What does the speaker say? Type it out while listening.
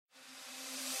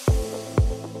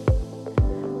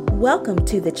Welcome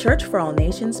to the Church for All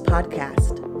Nations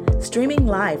podcast, streaming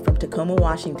live from Tacoma,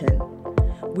 Washington.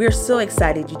 We're so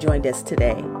excited you joined us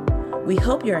today. We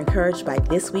hope you're encouraged by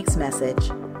this week's message.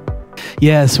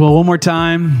 Yes, well, one more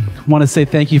time, I want to say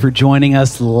thank you for joining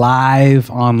us live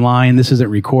online. This isn't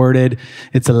recorded.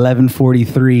 It's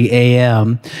 11:43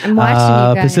 a.m. I'm watching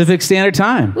you guys. Pacific Standard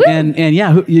Time. Woo! And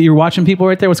yeah, you're watching people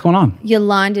right there. What's going on?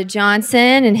 Yolanda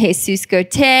Johnson and Jesus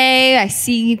Gote. I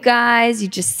see you guys.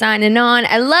 You're just signing on.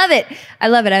 I love it. I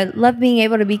love being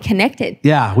able to be connected.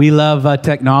 Yeah, we love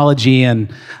technology,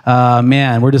 and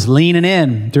man, we're just leaning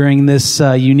in during this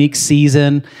unique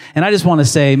season. And I just want to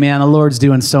say, man, the Lord's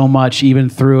doing so much even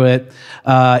through it,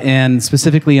 and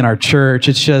specifically in our church.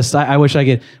 It's just, I wish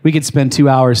we could spend 2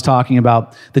 hours talking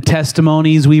about the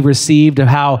testimonies we've received of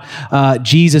how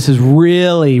Jesus is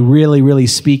really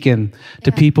speaking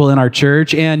to people in our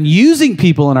church and using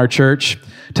people in our church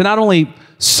to not only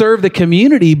serve the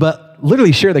community, but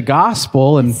literally share the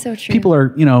gospel. And so true. People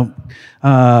are,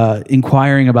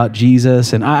 inquiring about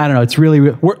Jesus. And I don't know, it's really,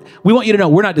 we want you to know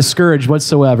we're not discouraged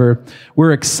whatsoever.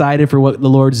 We're excited for what the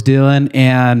Lord's doing.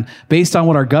 And based on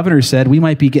what our governor said, we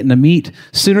might be getting to meet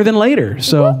sooner than later.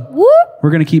 So Whoop, whoop. We're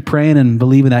going to keep praying and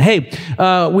believing that. Hey,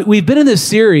 we've been in this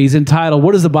series entitled,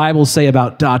 What Does the Bible Say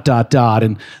About ...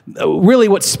 And really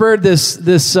what spurred this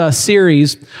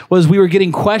series was we were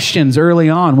getting questions early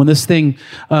on when this thing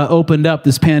opened up,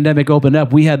 this pandemic opened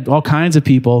up. We had all kinds of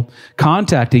people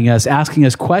contacting us, asking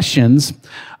us questions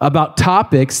about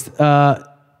topics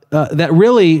that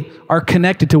really are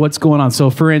connected to what's going on. So,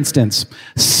 for instance,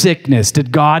 sickness. Did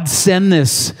God send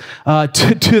this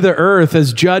to the earth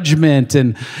as judgment?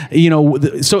 And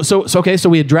so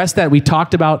we addressed that. We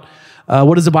talked about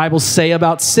what does the Bible say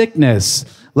about sickness.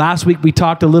 Last week we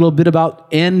talked a little bit about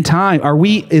end time.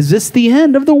 Is this the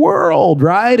end of the world,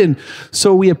 right? And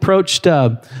so we approached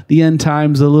the end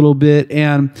times a little bit.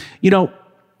 And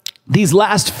these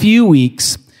last few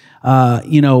weeks,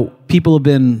 people have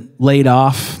been laid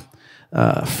off,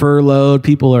 furloughed.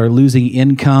 People are losing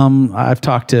income. I've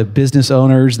talked to business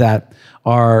owners that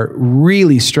are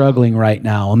really struggling right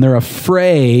now, and they're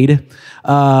afraid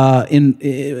when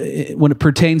it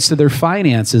pertains to their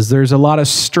finances. There's a lot of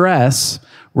stress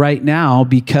right now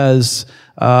because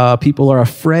people are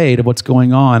afraid of what's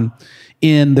going on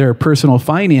in their personal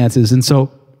finances. And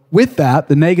so with that,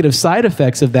 the negative side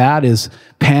effects of that is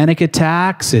panic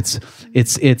attacks. It's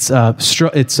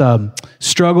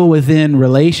struggle within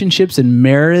relationships and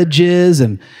marriages,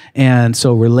 and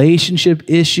so relationship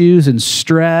issues and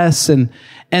stress.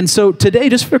 And so today,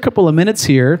 just for a couple of minutes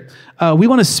here, we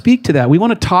want to speak to that. We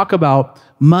want to talk about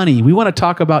money. We want to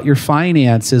talk about your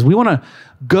finances. We want to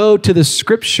go to the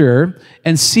scripture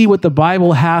and see what the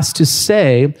Bible has to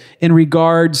say in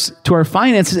regards to our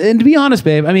finances. And to be honest,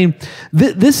 babe, I mean,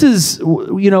 this is,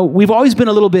 we've always been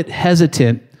a little bit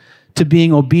hesitant to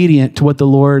being obedient to what the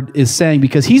Lord is saying,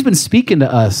 because he's been speaking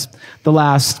to us the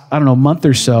last, month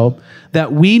or so,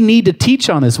 that we need to teach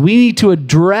on this. We need to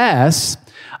address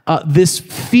this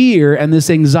fear and this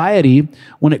anxiety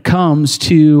when it comes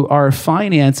to our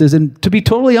finances. And to be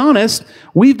totally honest,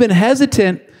 we've been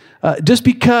hesitant just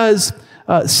because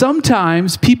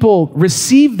sometimes people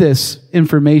receive this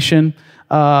information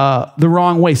the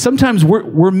wrong way. Sometimes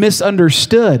we're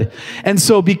misunderstood. And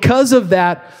so because of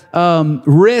that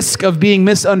risk of being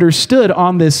misunderstood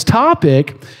on this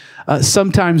topic,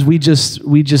 sometimes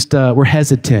we're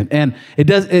hesitant. And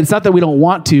it's not that we don't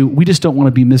want to, we just don't want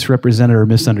to be misrepresented or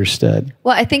misunderstood.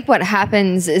 Well, I think what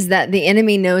happens is that the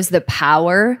enemy knows the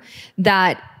power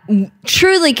that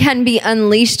truly can be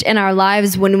unleashed in our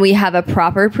lives when we have a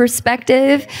proper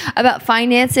perspective about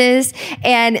finances.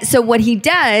 And so what he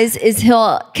does is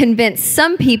he'll convince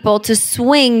some people to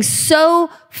swing so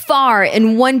far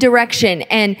in one direction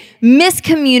and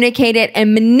miscommunicate it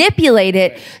and manipulate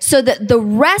it so that the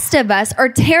rest of us are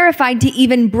terrified to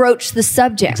even broach the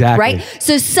subject, exactly. Right?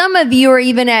 So some of you are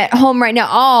even at home right now.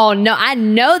 Oh, no, I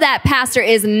know that pastor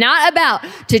is not about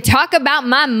to talk about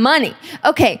my money.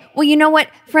 Okay, well, you know what?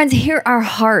 Friends, hear our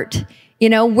heart.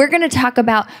 We're going to talk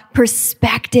about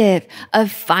perspective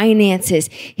of finances.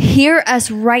 Hear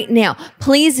us right now.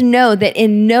 Please know that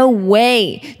in no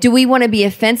way do we want to be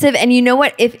offensive. And you know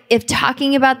what? If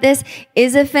talking about this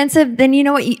is offensive, then you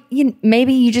know what?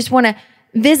 Maybe you just want to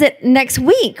visit next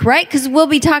week, right? Because we'll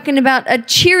be talking about a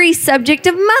cheery subject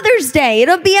of Mother's Day.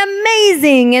 It'll be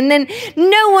amazing. And then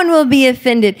no one will be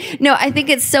offended. No, I think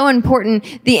it's so important.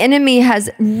 The enemy has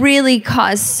really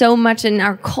caused so much in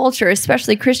our culture,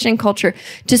 especially Christian culture,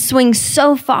 to swing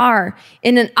so far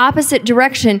in an opposite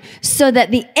direction so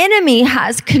that the enemy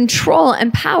has control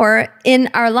and power in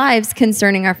our lives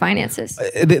concerning our finances.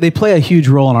 They play a huge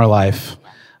role in our life.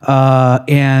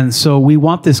 And so we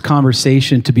want this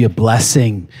conversation to be a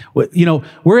blessing. You know,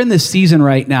 we're in this season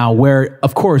right now where,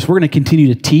 of course, we're going to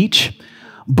continue to teach,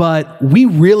 but we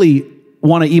really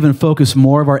want to even focus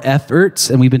more of our efforts,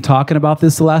 and we've been talking about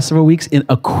this the last several weeks, in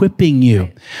equipping you.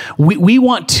 We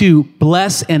want to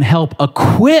bless and help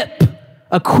equip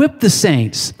the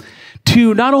saints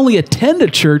to not only attend a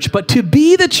church, but to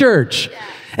be the church.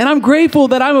 And I'm grateful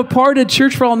that I'm a part of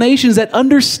Church for All Nations that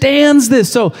understands this.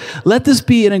 So let this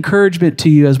be an encouragement to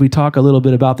you as we talk a little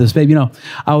bit about this. Babe, you know,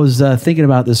 I was thinking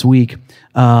about this week,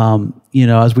 you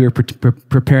know, as we were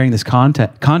preparing this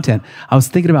content, I was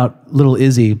thinking about little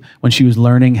Izzy when she was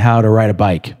learning how to ride a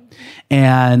bike.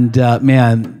 And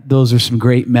man, those are some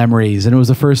great memories. And it was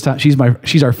the first time,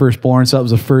 she's our firstborn, so it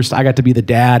was the first, I got to be the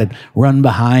dad and run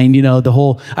behind, you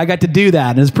know, I got to do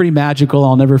that. And it's pretty magical.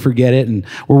 I'll never forget it. And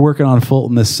we're working on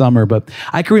Fulton this summer. But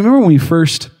I can remember when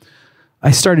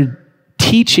I started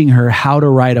teaching her how to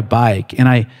ride a bike.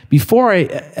 And before I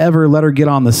ever let her get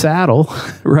on the saddle,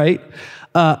 right,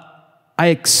 I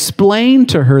explained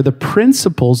to her the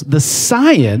principles, the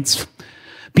science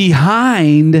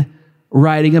behind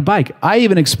riding a bike. I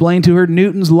even explained to her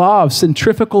Newton's law of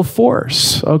centrifugal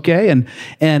force, okay? And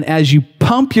as you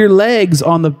pump your legs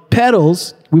on the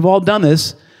pedals, we've all done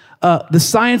this, the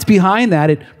science behind that,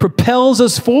 it propels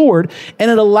us forward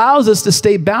and it allows us to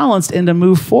stay balanced and to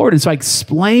move forward. And so I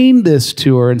explained this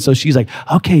to her. And so she's like,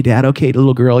 okay, Dad, okay,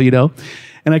 little girl, you know?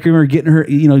 And I can remember getting her,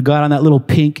 you know, got on that the little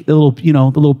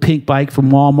pink bike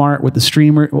from Walmart with the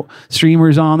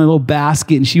streamers on, the little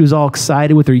basket, and she was all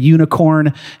excited with her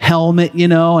unicorn helmet, you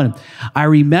know. And I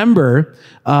remember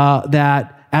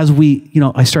that as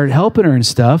I started helping her and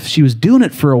stuff, she was doing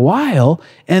it for a while,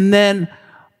 and then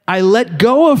I let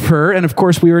go of her, and of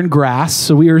course we were in grass,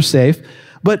 so we were safe,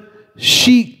 but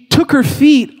she took her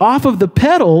feet off of the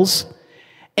pedals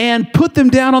and put them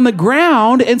down on the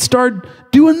ground and started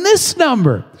doing this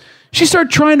number. She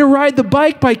started trying to ride the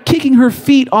bike by kicking her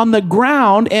feet on the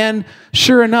ground, and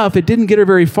sure enough, it didn't get her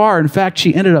very far. In fact,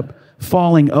 she ended up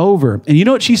falling over. And you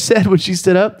know what she said when she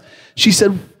stood up? She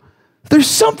said, "There's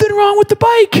something wrong with the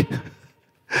bike.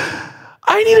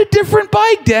 I need a different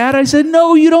bike, Dad." I said,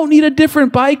 "No, you don't need a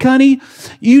different bike, honey.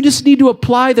 You just need to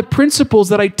apply the principles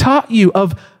that I taught you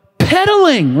of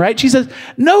pedaling," right? She says,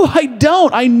 "No, I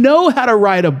don't. I know how to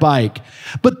ride a bike,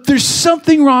 but there's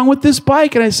something wrong with this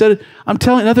bike." And I said, "I'm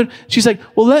telling you." She's like,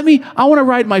 "Well, I want to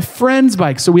ride my friend's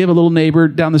bike." So we have a little neighbor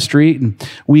down the street, and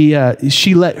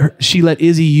she let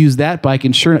Izzy use that bike.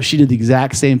 And sure enough, she did the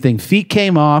exact same thing. Feet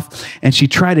came off, and she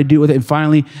tried to do it with it. And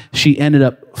finally, she ended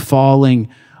up falling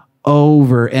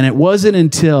over. And it wasn't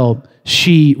until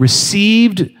she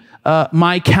received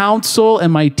my counsel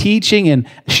and my teaching, and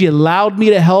she allowed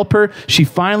me to help her. She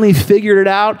finally figured it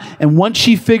out. And once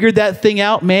she figured that thing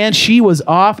out, man, she was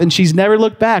off and she's never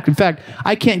looked back. In fact,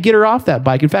 I can't get her off that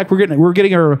bike. In fact, we're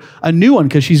getting her a new one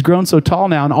because she's grown so tall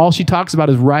now, and all she talks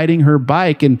about is riding her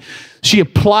bike. And she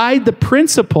applied the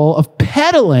principle of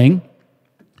pedaling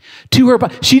to her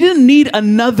bike. She didn't need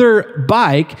another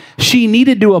bike. She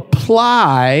needed to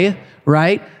apply,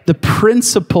 right, the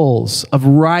principles of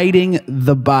riding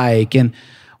the bike. And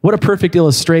what a perfect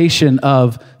illustration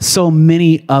of so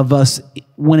many of us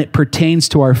when it pertains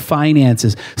to our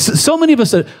finances. So many of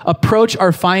us approach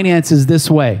our finances this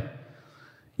way.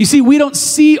 You see, we don't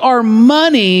see our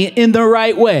money in the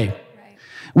right way.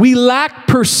 We lack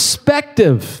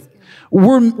perspective.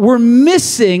 We're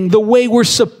missing the way we're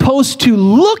supposed to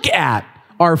look at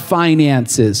our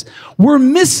finances. We're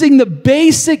missing the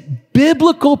basic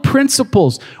biblical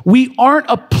principles. We aren't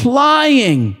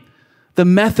applying the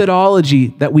methodology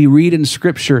that we read in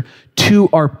Scripture to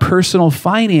our personal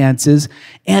finances,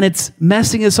 and it's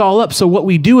messing us all up. So what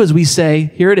we do is we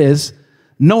say, here it is.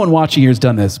 No one watching here has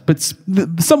done this, but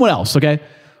someone else, okay?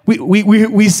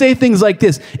 We say things like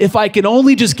this: if I can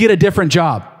only just get a different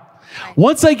job.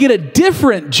 Once I get a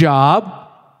different job,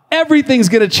 everything's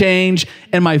going to change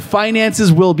and my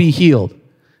finances will be healed.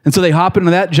 And so they hop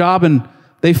into that job and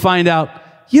they find out,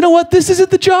 you know what? This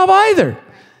isn't the job either.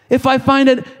 If I find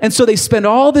it, and so they spend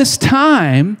all this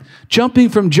time jumping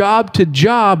from job to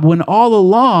job when all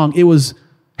along it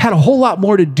had a whole lot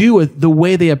more to do with the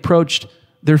way they approached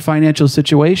their financial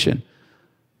situation.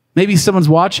 Maybe someone's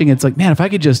watching, it's like, man, if I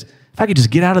could just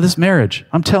get out of this marriage,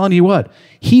 I'm telling you what,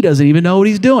 he doesn't even know what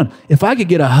he's doing. If I could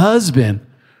get a husband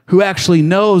who actually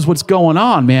knows what's going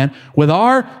on, man, with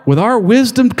our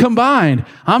wisdom combined,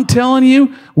 I'm telling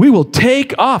you, we will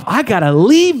take off. I got to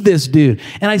leave this dude.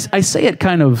 And I say it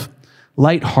kind of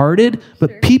lighthearted,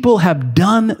 but people have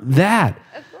done that.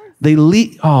 They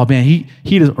leave, oh man,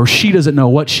 he does, or she doesn't know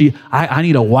what I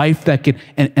need a wife that can,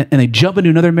 and they jump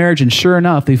into another marriage, and sure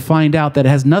enough, they find out that it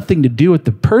has nothing to do with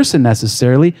the person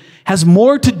necessarily, has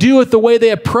more to do with the way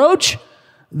they approach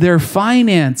their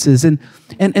finances.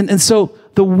 And so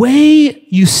the way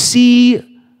you see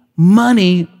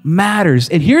money matters.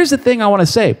 And here's the thing I want to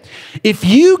say. If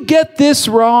you get this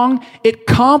wrong, it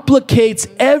complicates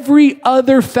every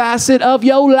other facet of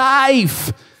your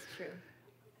life.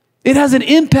 It has an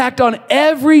impact on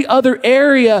every other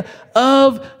area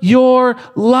of your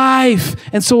life.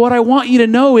 And so what I want you to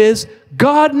know is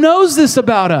God knows this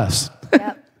about us.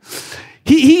 Yep.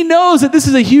 He knows that this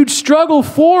is a huge struggle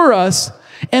for us.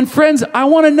 And friends, I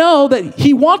want to know that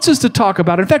he wants us to talk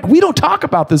about it. In fact, we don't talk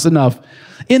about this enough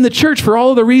in the church for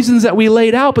all of the reasons that we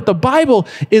laid out, but the Bible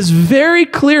is very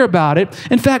clear about it.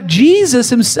 In fact, Jesus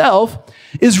himself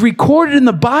is recorded in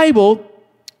the Bible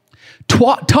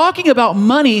talking about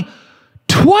money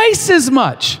twice as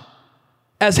much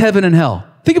as heaven and hell.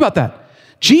 Think about that.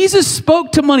 Jesus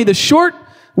spoke to money, the short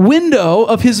window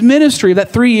of his ministry,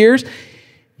 that 3 years,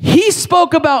 he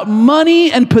spoke about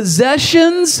money and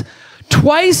possessions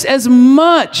twice as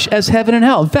much as heaven and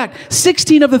hell. In fact,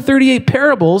 16 of the 38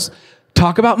 parables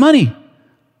talk about money.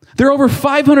 There are over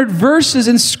 500 verses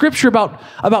in Scripture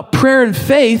about prayer and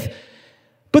faith,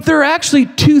 but there are actually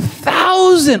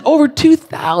over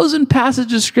 2,000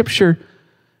 passages of Scripture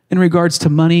in regards to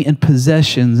money and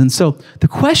possessions. And so the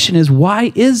question is,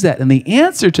 why is that? And the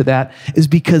answer to that is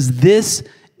because this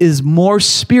is more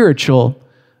spiritual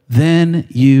than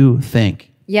you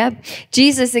think. Yep.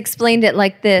 Jesus explained it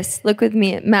like this. Look with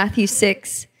me at Matthew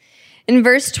 6. In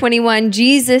verse 21,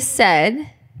 Jesus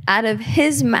said, out of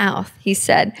his mouth, he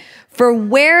said, "For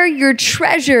where your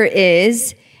treasure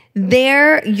is,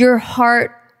 there your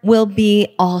heart will be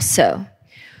also."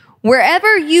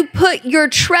 Wherever you put your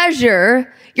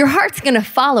treasure, your heart's going to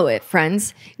follow it,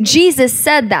 friends. Jesus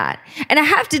said that. And I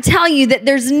have to tell you that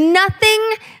there's nothing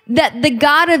that the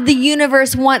God of the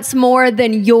universe wants more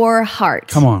than your heart.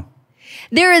 Come on.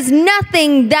 There is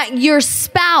nothing that your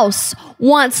spouse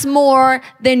wants more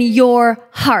than your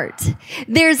heart.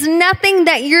 There's nothing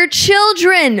that your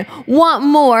children want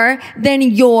more than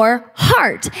your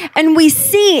heart. And we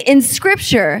see in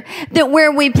Scripture that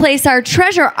where we place our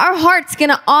treasure, our heart's going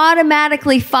to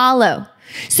automatically follow.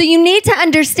 So you need to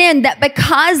understand that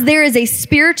because there is a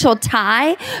spiritual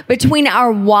tie between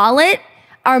our wallet,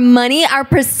 our money, our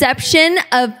perception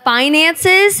of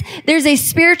finances, there's a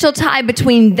spiritual tie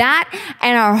between that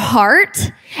and our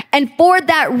heart. And for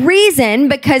that reason,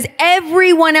 because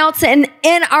everyone else in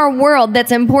our world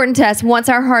that's important to us wants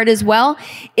our heart as well,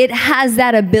 it has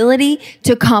that ability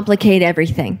to complicate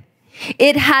everything.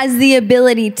 It has the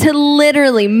ability to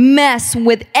literally mess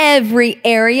with every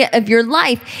area of your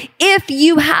life if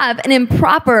you have an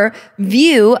improper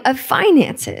view of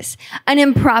finances, an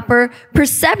improper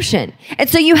perception. And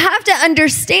so you have to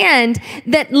understand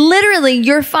that literally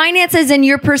your finances and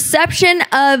your perception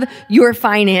of your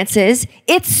finances,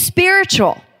 it's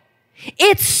spiritual.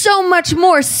 It's so much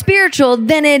more spiritual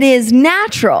than it is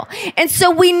natural. And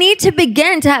so we need to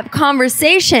begin to have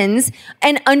conversations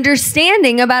and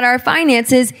understanding about our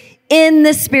finances in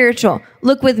the spiritual.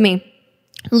 Look with me.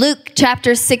 Luke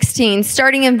chapter 16,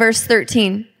 starting in verse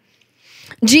 13.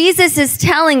 Jesus is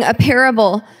telling a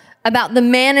parable about the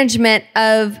management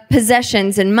of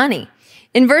possessions and money.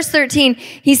 In verse 13,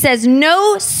 he says,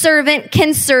 "No servant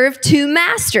can serve two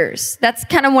masters." That's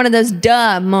kind of one of those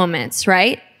duh moments,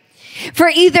 right? "For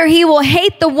either he will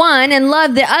hate the one and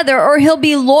love the other, or he'll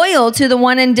be loyal to the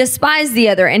one and despise the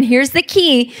other." And here's the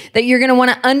key that you're going to want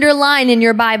to underline in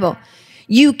your Bible.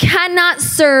 You cannot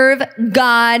serve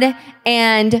God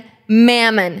and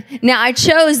mammon. Now, I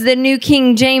chose the New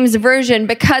King James Version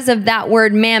because of that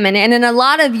word mammon. And in a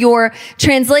lot of your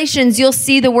translations, you'll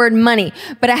see the word money.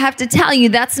 But I have to tell you,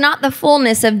 that's not the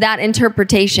fullness of that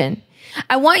interpretation.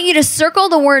 I want you to circle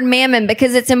the word mammon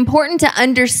because it's important to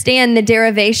understand the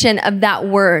derivation of that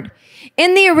word.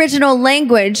 In the original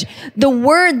language, the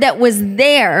word that was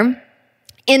there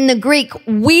in the Greek,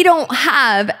 we don't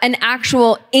have an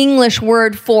actual English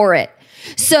word for it.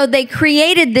 So they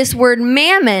created this word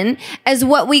mammon as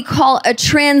what we call a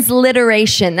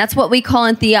transliteration. That's what we call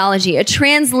in theology, a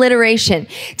transliteration,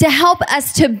 to help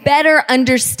us to better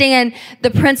understand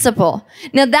the principle.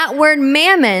 Now, that word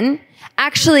mammon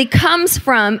actually comes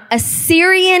from a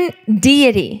Syrian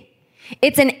deity.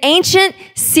 It's an ancient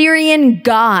Syrian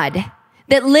god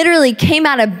that literally came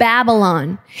out of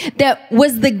Babylon, that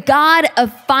was the god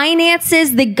of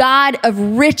finances, the god of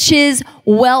riches,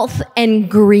 wealth, and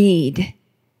greed.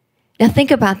 Now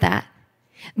think about that.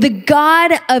 The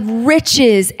God of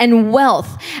riches and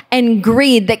wealth and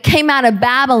greed that came out of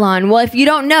Babylon. Well, if you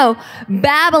don't know,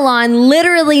 Babylon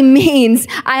literally means,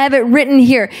 I have it written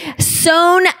here,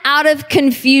 sown out of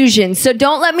confusion. So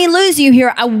don't let me lose you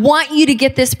here. I want you to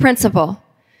get this principle.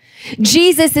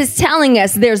 Jesus is telling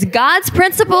us there's God's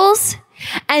principles,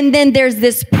 and then there's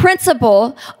this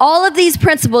principle, all of these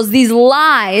principles, these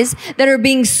lies that are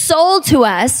being sold to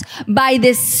us by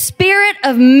this spirit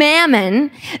of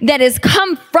mammon that has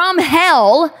come from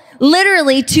hell,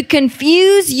 literally to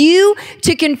confuse you,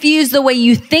 to confuse the way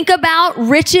you think about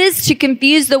riches, to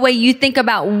confuse the way you think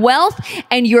about wealth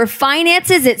and your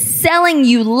finances. It's selling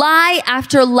you lie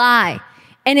after lie.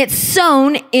 And it's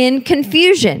sown in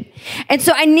confusion. And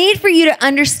so I need for you to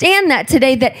understand that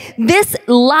today, that this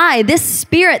lie, this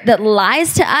spirit that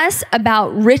lies to us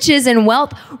about riches and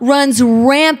wealth runs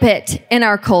rampant in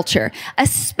our culture,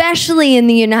 especially in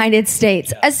the United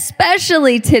States,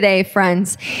 especially today,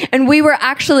 friends. And we were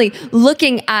actually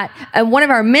looking at, one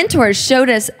of our mentors showed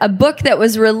us a book that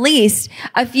was released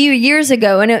a few years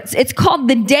ago, and it's called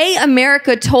The Day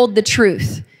America Told the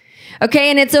Truth.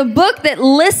 Okay, and it's a book that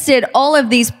listed all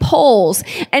of these polls.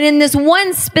 And in this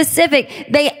one specific,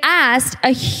 they asked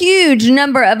a huge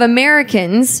number of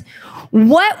Americans,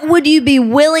 what would you be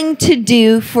willing to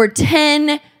do for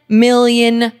 $10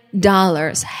 million?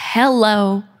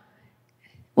 Hello.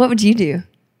 What would you do?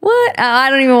 What? Oh,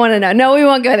 I don't even want to know. No, we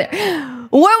won't go there.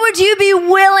 What would you be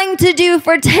willing to do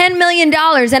for $10 million?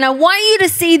 And I want you to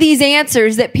see these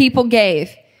answers that people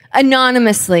gave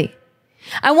anonymously.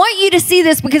 I want you to see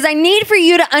this because I need for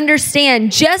you to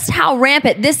understand just how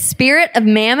rampant this spirit of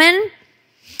mammon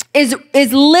is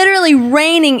literally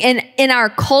reigning in our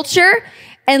culture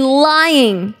and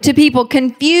lying to people,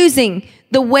 confusing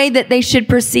the way that they should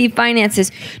perceive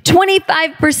finances.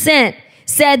 25%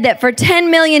 said that for $10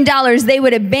 million, they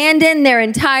would abandon their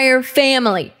entire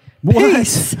family.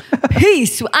 What?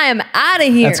 Peace. I am out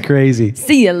of here. That's crazy.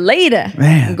 See you later.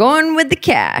 Man. I'm going with the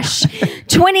cash.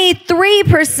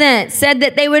 23% said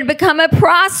that they would become a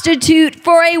prostitute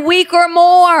for a week or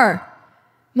more.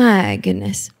 My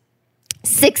goodness.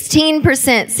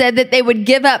 16% said that they would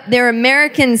give up their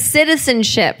American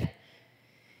citizenship.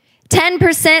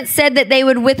 10% said that they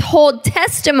would withhold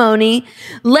testimony,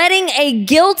 letting a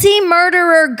guilty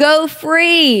murderer go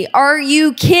free. Are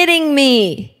you kidding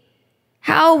me?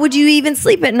 How would you even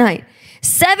sleep at night?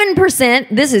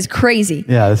 7%, this is crazy.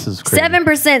 Yeah, this is crazy.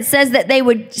 7% says that they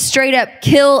would straight up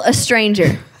kill a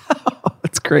stranger.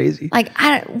 That's crazy. Like,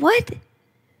 what?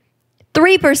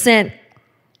 3%,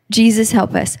 Jesus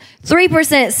help us.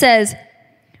 3% says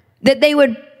that they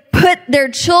would put their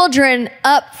children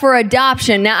up for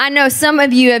adoption. Now, I know some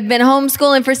of you have been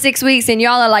homeschooling for 6 weeks and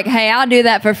y'all are like, hey, I'll do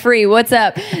that for free. What's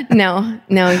up? No,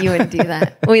 you wouldn't do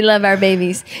that. We love our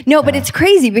babies. No, but it's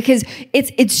crazy because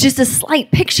it's just a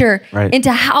slight picture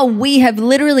into how we have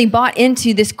literally bought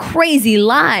into this crazy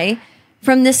lie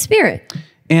from this spirit.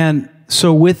 And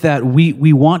so with that,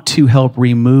 we want to help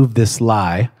remove this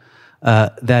lie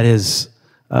that has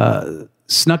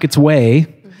snuck its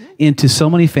way into so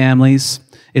many families.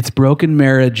 It's broken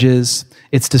marriages.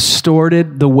 It's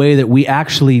distorted the way that we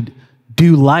actually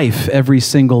do life every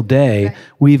single day. Right.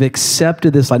 We've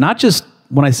accepted this lie. Not just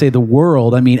when I say the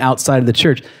world, I mean outside of the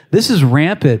church. This is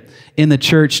rampant in the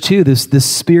church too, this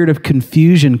spirit of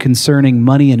confusion concerning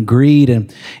money and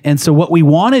greed. And so what we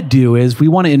want to do is we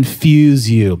want to infuse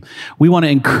you. We want to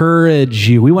encourage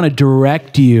you. We want to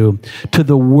direct you to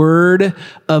the Word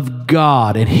of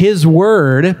God. And His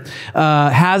Word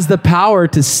has the power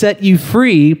to set you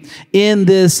free in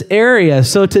this area.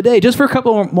 So today, just for a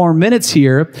couple more minutes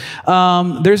here,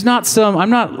 we're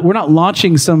not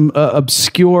launching some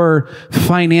obscure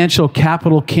financial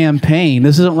capital campaign.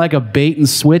 This isn't like a bait and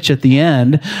switch at the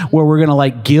end where we're going to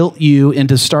like guilt you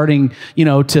into starting,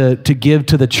 to give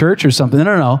to the church or something.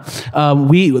 No.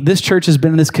 This church has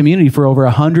been in this community for over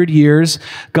 100 years.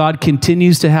 God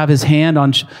continues to have His hand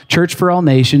on Church for All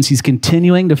Nations. He's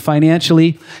continuing to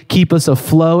financially keep us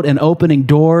afloat and opening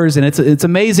doors. And it's an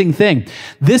amazing thing.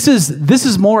 This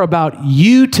is more about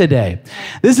you today.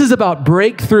 This is about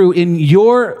breakthrough in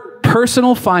your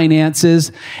personal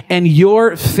finances and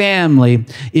your family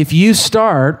if you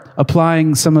start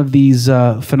applying some of these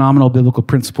phenomenal biblical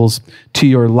principles to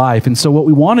your life. And so what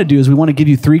we want to do is we want to give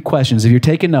you 3 questions. If you're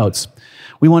taking notes,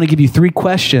 we want to give you 3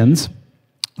 questions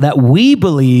that we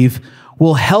believe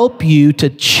will help you to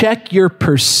check your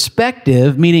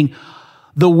perspective, meaning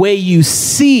the way you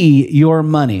see your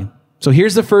money. So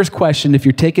here's the first question. If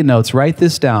you're taking notes, write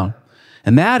this down.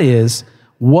 And that is,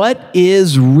 what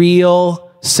is real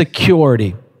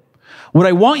security? What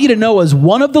I want you to know is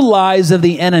one of the lies of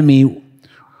the enemy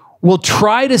will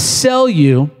try to sell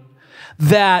you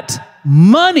that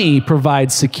money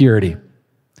provides security.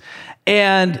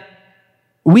 And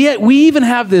we even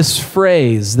have this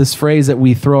phrase that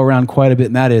we throw around quite a bit,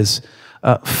 and that is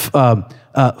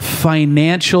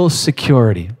financial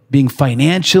security, being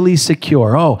financially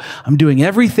secure. Oh, I'm doing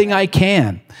everything I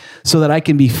can so that I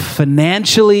can be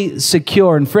financially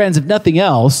secure. And friends, if nothing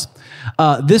else,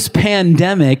 this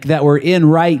pandemic that we're in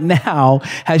right now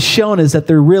has shown us that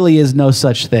there really is no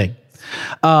such thing.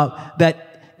 That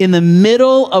in the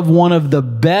middle of one of the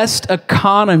best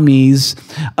economies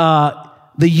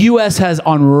the U.S. has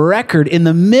on record, in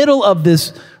the middle of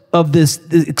this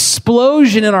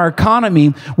explosion in our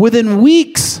economy, within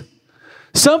weeks,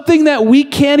 something that we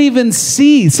can't even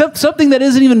see, something that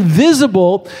isn't even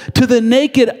visible to the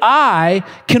naked eye,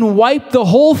 can wipe the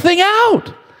whole thing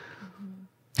out.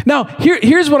 Now,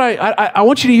 here's what I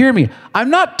want you to hear me.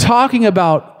 I'm not talking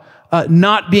about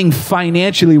not being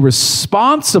financially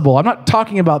responsible. I'm not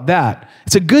talking about that.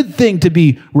 It's a good thing to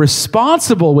be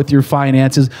responsible with your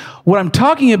finances. What I'm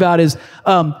talking about is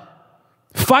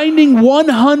finding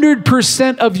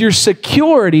 100% of your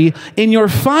security in your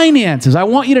finances. I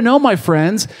want you to know, my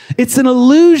friends, it's an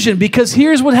illusion, because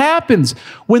here's what happens.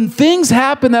 When things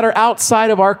happen that are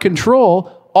outside of our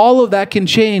control, all of that can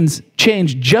change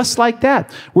just like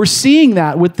that. We're seeing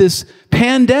that with this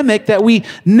pandemic that we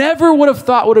never would have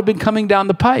thought would have been coming down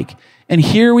the pike. And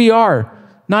here we are,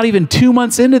 not even 2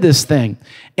 months into this thing.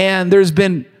 And there's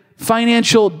been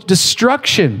financial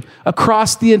destruction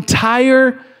across the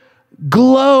entire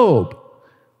globe.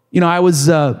 I'm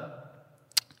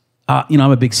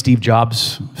a big Steve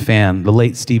Jobs fan, the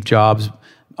late Steve Jobs.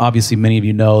 Obviously, many of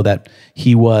you know that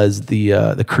he was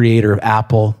the creator of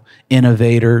Apple,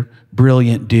 innovator,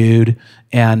 brilliant dude,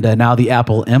 and now the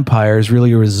Apple empire is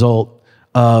really a result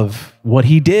of what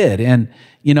he did. And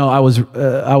I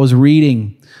was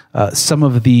reading some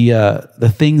of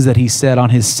the things that he said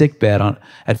on his sickbed. At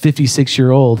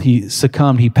 56-year-old, he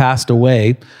succumbed. He passed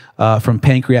away from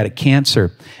pancreatic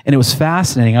cancer, and it was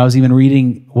fascinating. I was even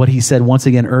reading what he said once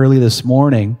again early this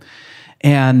morning.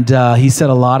 And he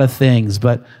said a lot of things,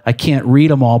 but I can't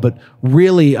read them all. But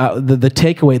really, the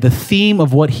takeaway, the theme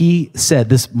of what he said,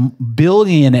 this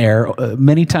billionaire,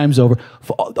 many times over,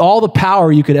 all the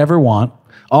power you could ever want,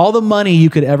 all the money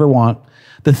you could ever want,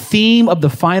 the theme of the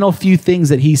final few things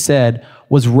that he said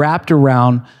was wrapped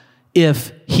around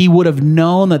if he would have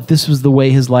known that this was the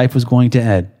way his life was going to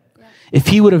end. Yeah. If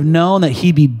he would have known that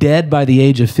he'd be dead by the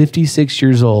age of 56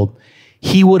 years old,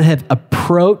 he would have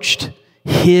approached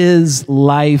his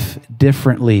life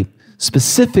differently.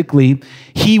 Specifically,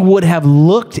 he would have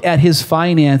looked at his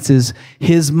finances,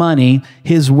 his money,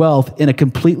 his wealth in a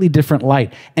completely different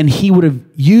light. And he would have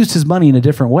used his money in a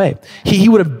different way. He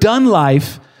would have done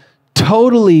life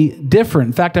totally different.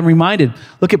 In fact, I'm reminded,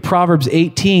 look at Proverbs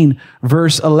 18,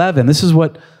 verse 11. This is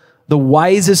what the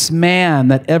wisest man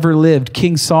that ever lived,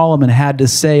 King Solomon, had to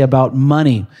say about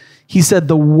money. He said,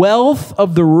 "The wealth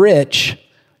of the rich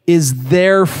is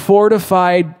their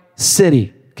fortified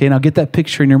city." Okay, now get that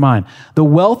picture in your mind. The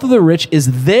wealth of the rich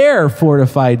is their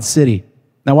fortified city.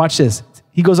 Now watch this.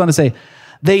 He goes on to say,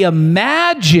 they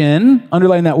imagine,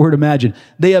 underline that word imagine,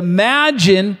 they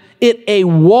imagine it a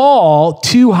wall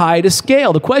too high to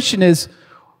scale. The question is,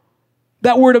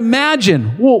 that word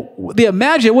imagine, well, they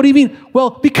imagine, what do you mean?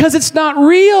 Well, because it's not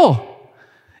real.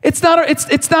 It's not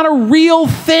a real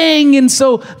thing. And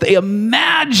so they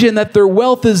imagine that their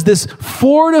wealth is this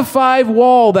fortified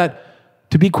wall that,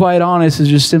 to be quite honest, is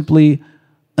just simply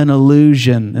an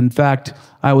illusion. In fact,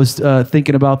 I was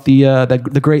thinking about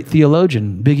the great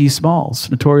theologian, Biggie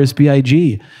Smalls, Notorious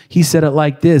B.I.G. He said it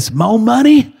like this: more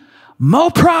money,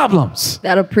 more problems.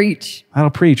 That'll preach.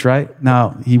 That'll preach, right?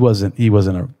 Now, he wasn't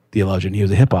a theologian. He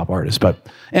was a hip-hop artist,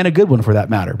 and a good one for that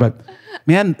matter. But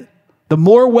man, the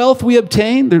more wealth we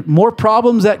obtain, the more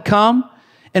problems that come.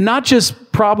 And not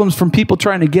just problems from people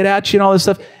trying to get at you and all this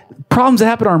stuff, problems that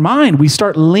happen in our mind. We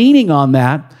start leaning on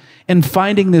that and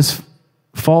finding this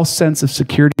false sense of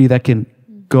security that can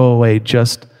go away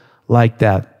just like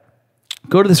that.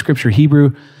 Go to the scripture,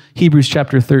 Hebrews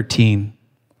chapter 13.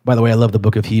 By the way, I love the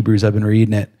book of Hebrews. I've been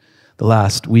reading it the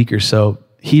last week or so.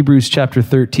 Hebrews chapter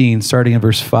 13, starting in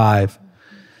verse 5.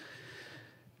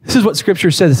 This is what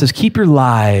scripture says. It says, keep your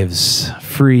lives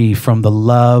free from the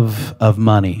love of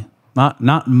money.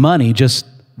 Not money, just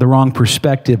the wrong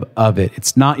perspective of it.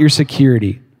 It's not your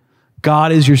security.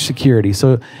 God is your security.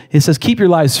 So it says, keep your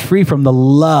lives free from the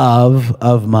love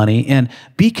of money and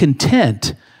be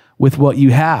content with what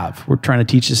you have. We're trying to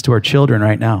teach this to our children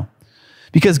right now.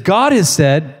 Because God has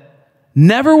said,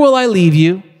 never will I leave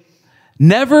you,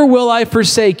 never will I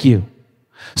forsake you.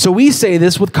 So we say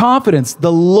this with confidence.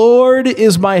 The Lord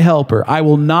is my helper. I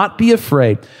will not be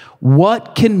afraid.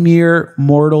 What can mere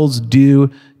mortals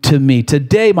do to me?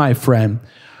 Today, my friend,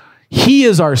 He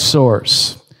is our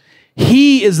source.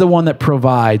 He is the one that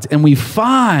provides, and we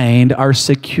find our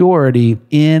security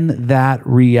in that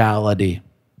reality.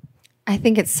 I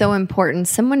think it's so important.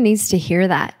 Someone needs to hear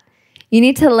that. You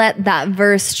need to let that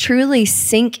verse truly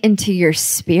sink into your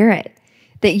spirit,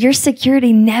 that your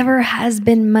security never has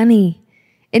been money.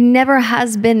 It never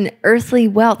has been earthly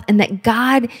wealth, and that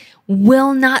God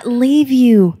will not leave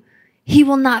you. He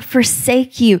will not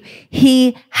forsake you.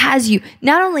 He has you.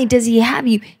 Not only does He have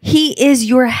you, He is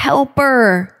your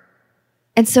helper.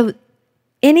 And so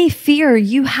any fear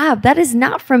you have, that is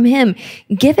not from Him.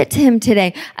 Give it to Him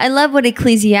today. I love what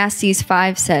Ecclesiastes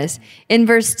 5 says. In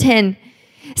verse 10,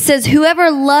 it says,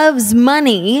 whoever loves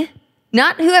money,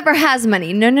 not whoever has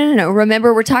money. No.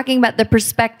 Remember, we're talking about the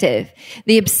perspective,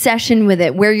 the obsession with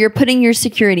it, where you're putting your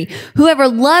security. Whoever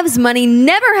loves money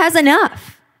never has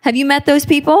enough. Have you met those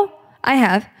people? I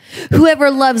have.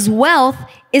 Whoever loves wealth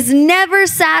is never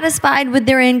satisfied with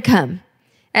their income.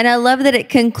 And I love that it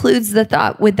concludes the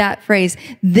thought with that phrase.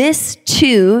 This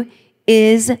too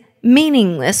is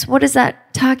meaningless. What is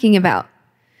that talking about?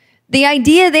 The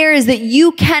idea there is that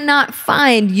you cannot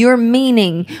find your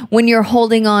meaning when you're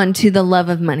holding on to the love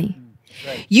of money.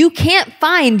 Right. You can't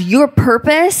find your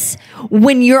purpose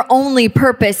when your only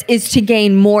purpose is to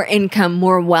gain more income,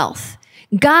 more wealth.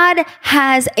 God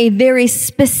has a very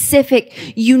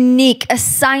specific, unique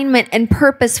assignment and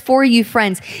purpose for you,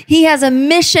 friends. He has a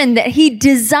mission that He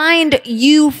designed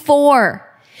you for.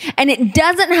 And it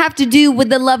doesn't have to do with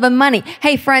the love of money.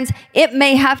 Hey, friends, it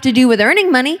may have to do with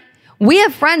earning money. We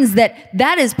have friends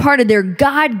that is part of their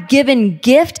God-given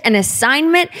gift and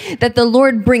assignment, that the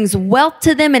Lord brings wealth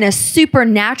to them in a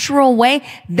supernatural way.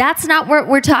 That's not what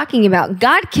we're talking about.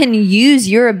 God can use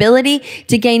your ability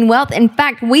to gain wealth. In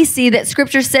fact, we see that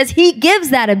Scripture says He gives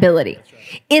that ability.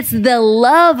 It's the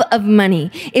love of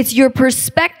money. It's your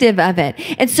perspective of it.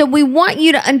 And so we want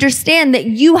you to understand that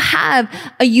you have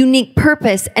a unique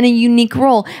purpose and a unique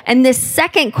role. And this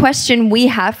second question we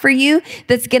have for you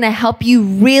that's going to help you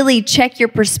really check your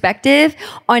perspective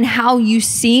on how you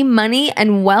see money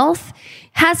and wealth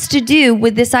has to do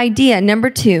with this idea. Number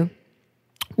 2,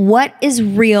 what is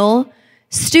real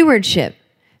stewardship?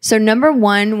 So number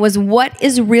 1 was what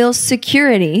is real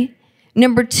security?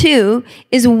 Number 2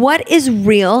 is what is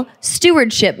real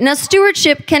stewardship. Now,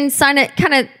 stewardship can kind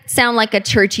of sound like a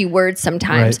churchy word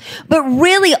sometimes, right, but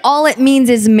really all it means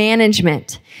is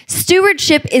management.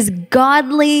 Stewardship is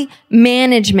godly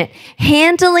management,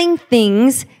 handling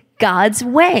things God's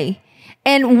way.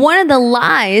 And one of the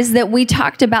lies that we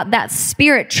talked about that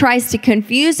spirit tries to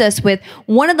confuse us with,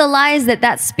 one of the lies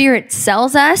that spirit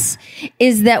sells us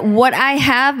is that what I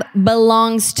have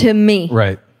belongs to me.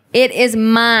 Right. It is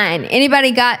mine.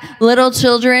 Anybody got little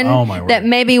children that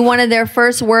maybe one of their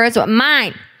first words was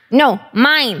mine? No,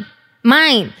 mine,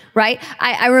 right?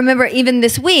 I remember even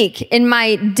this week in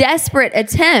my desperate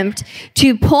attempt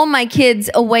to pull my kids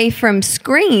away from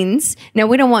screens. Now,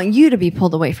 we don't want you to be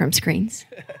pulled away from screens.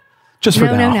 Just for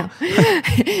now.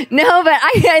 No, but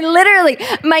I literally,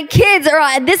 my kids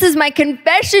this is my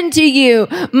confession to you.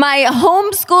 My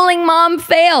homeschooling mom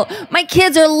fail. My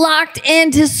kids are locked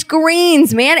into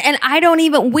screens, man. And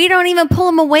we don't even pull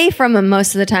them away from them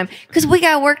most of the time because we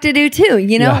got work to do too.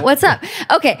 You know, what's up?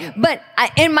 Okay. But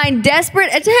in my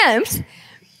desperate attempt,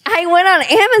 I went on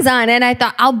Amazon and I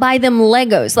thought I'll buy them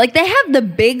Legos. Like they have the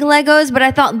big Legos, but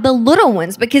I thought the little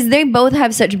ones because they both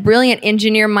have such brilliant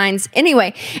engineer minds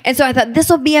anyway. And so I thought this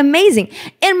will be amazing.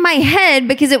 In my head,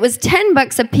 because it was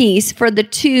 $10 a piece for the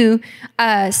 2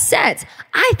 sets,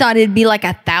 I thought it'd be like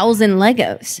 1,000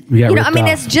 Legos.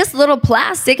 It's just little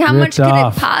plastic. How much could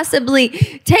it possibly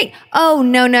take? Oh,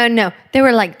 no. They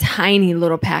were like tiny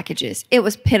little packages. It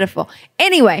was pitiful.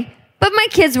 Anyway, but my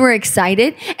kids were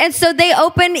excited. And so they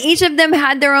opened, each of them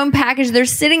had their own package. They're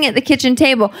sitting at the kitchen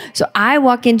table. So I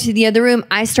walk into the other room.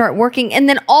 I start working. And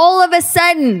then all of a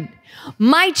sudden,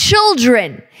 my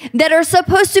children that are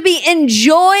supposed to be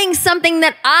enjoying something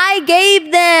that I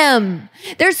gave them,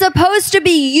 they're supposed to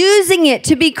be using it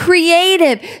to be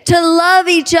creative, to love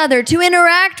each other, to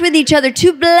interact with each other,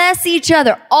 to bless each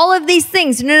other. All of these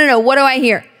things. No. What do I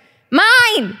hear?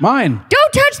 Mine. Don't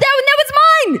touch that one. That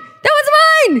was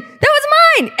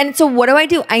mine. And so what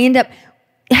do? I end up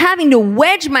having to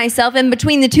wedge myself in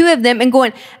between the two of them and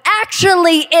going,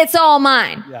 actually, it's all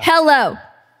mine. Yeah. Hello.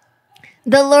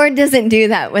 The Lord doesn't do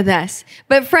that with us.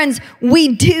 But friends, we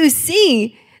do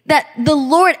see that the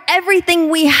Lord, everything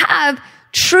we have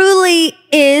truly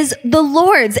is the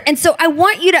Lord's. And so I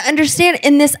want you to understand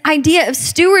in this idea of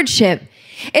stewardship,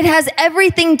 It has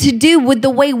everything to do with the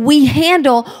way we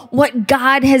handle what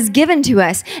God has given to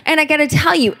us. And I got to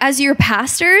tell you, as your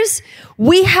pastors,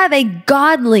 we have a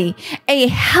godly, a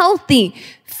healthy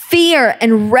fear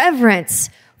and reverence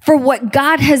for what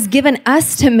God has given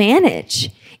us to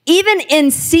manage. Even in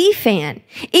CFAN,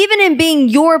 even in being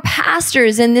your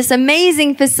pastors in this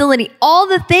amazing facility, all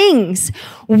the things,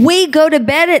 we go to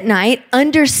bed at night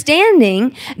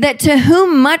understanding that to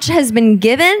whom much has been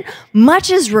given,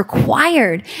 much is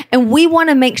required. And we want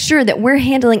to make sure that we're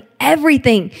handling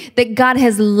everything that God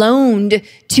has loaned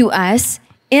to us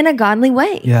in a godly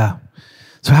way. Yeah.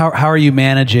 So how are you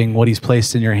managing what he's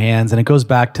placed in your hands? And it goes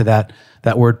back to that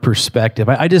word perspective.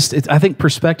 I think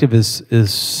perspective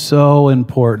is so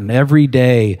important. Every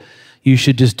day you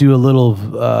should just do a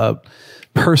little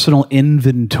personal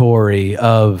inventory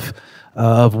of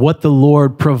what the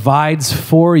Lord provides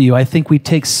for you. I think we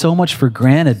take so much for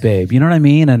granted, babe. You know what I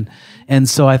mean? And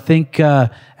so I think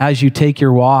as you take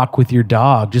your walk with your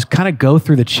dog, just kind of go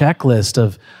through the checklist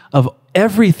of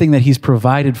everything that he's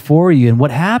provided for you. And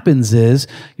what happens is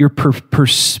your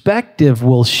perspective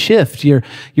will shift. Your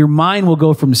mind will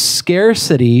go from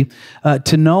scarcity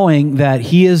to knowing that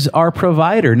he is our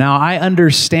provider. Now, I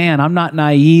understand. I'm not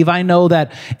naive. I know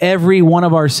that every one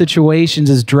of our situations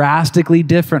is drastically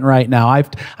different right now.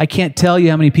 I can't tell you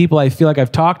how many people I feel like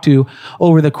I've talked to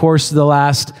over the course of the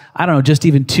last, I don't know, just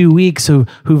even 2 weeks who've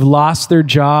lost their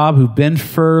job, who've been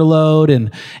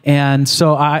furloughed. And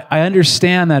so I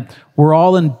understand that we're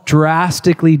all in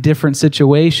drastically different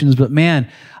situations, but man,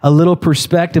 a little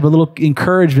perspective, a little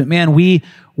encouragement, man,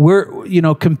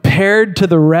 we're, compared to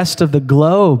the rest of the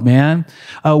globe, man,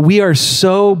 we are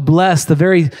so blessed. The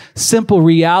very simple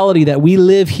reality that we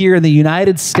live here in the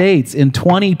United States in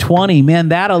 2020, man,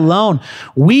 that alone,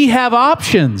 we have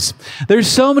options. There's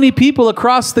so many people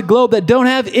across the globe that don't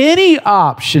have any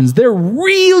options. They're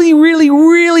really, really,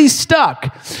 really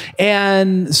stuck.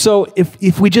 And so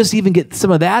if we just even get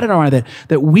some of that in our mind,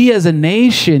 that we as a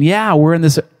nation, yeah, we're in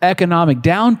this economic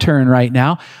downturn right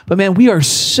now, but man, we are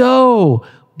so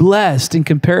blessed in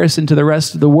comparison to the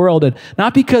rest of the world, and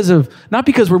not because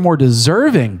we're more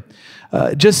deserving,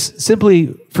 just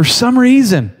simply for some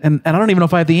reason, and I don't even know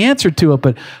if I have the answer to it,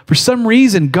 but for some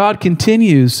reason, God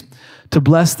continues to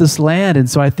bless this land. And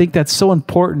so I think that's so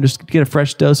important, just to get a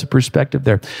fresh dose of perspective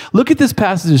there. Look at this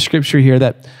passage of scripture here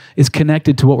that is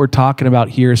connected to what we're talking about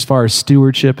here as far as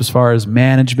stewardship, as far as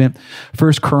management.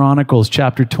 1 Chronicles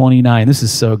chapter 29. This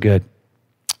is so good.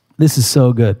 This is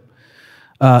so good.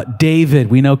 David,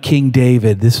 we know King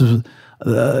David. This was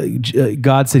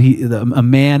God said a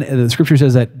man. The scripture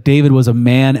says that David was a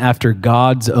man after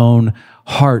God's own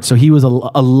heart. So he was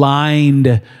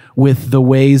aligned with the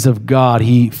ways of God.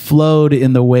 He flowed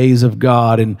in the ways of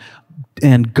God,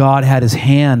 and God had his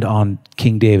hand on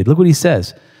King David. Look what he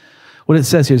says. What it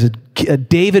says here is that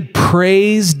David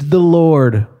praised the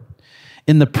Lord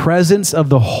in the presence of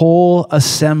the whole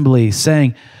assembly,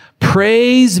 saying,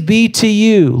 "Praise be to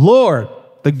you, Lord,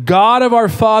 the God of our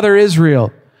father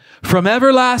Israel, from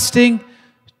everlasting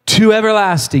to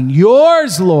everlasting.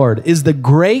 Yours, Lord, is the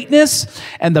greatness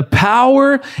and the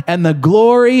power and the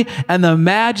glory and the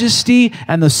majesty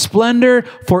and the splendor,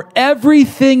 for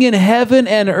everything in heaven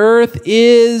and earth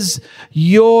is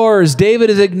yours." David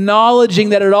is acknowledging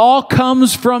that it all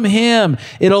comes from him.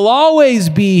 It'll always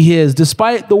be his.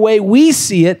 Despite the way we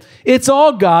see it, it's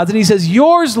all God's. And he says,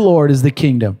 "Yours, Lord, is the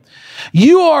kingdom.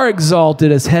 You are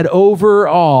exalted as head over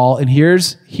all." And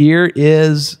here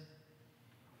is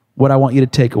what I want you to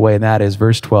take away, and that is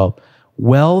verse 12.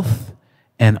 "Wealth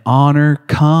and honor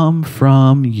come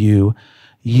from you.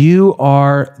 You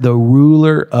are the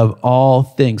ruler of all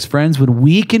things." Friends, when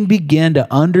we can begin to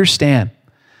understand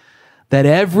that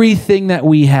everything that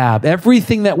we have,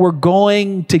 everything that we're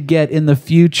going to get in the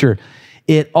future,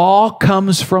 it all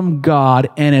comes from God,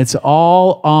 and it's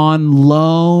all on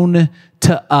loan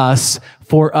to us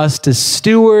for us to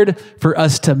steward, for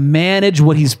us to manage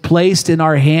what he's placed in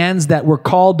our hands, that we're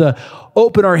called to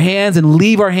open our hands and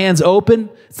leave our hands open.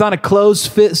 It's not a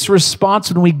closed fist response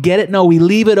when we get it. No, we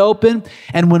leave it open.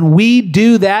 And when we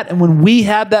do that, and when we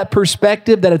have that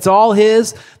perspective that it's all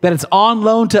his, that it's on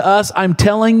loan to us, I'm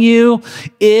telling you,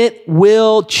 it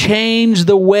will change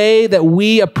the way that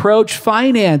we approach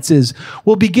finances.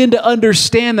 We'll begin to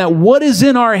understand that what is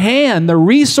in our hand, the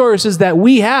resources that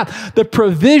we have, the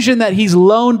provision that he's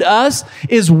loaned us,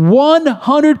 is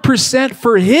 100%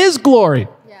 for his glory.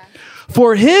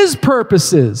 For his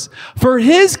purposes, for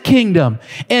his kingdom.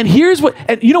 And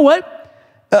you know what?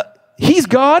 He's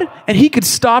God, and he could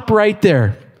stop right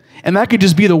there. And that could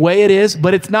just be the way it is,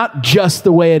 but it's not just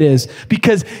the way it is,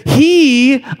 because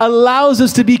he allows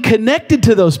us to be connected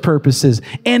to those purposes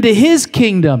and to his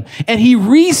kingdom. And he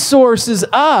resources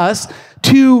us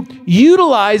to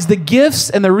utilize the gifts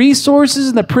and the resources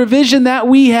and the provision that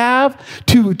we have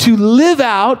to live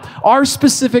out our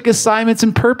specific assignments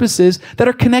and purposes that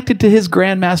are connected to his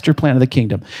grand master plan of the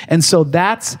kingdom. And so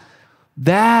that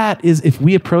is, if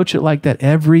we approach it like that,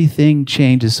 everything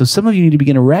changes. So some of you need to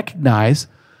begin to recognize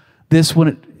this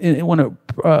when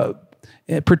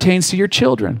it pertains to your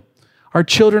children. Our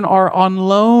children are on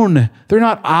loan. They're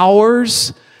not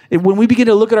ours. When we begin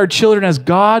to look at our children as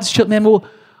God's children, man,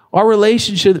 our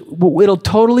relationship, it'll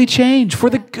totally change for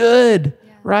the good,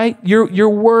 right? Your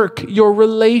work, your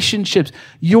relationships,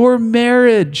 your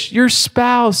marriage, your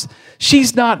spouse.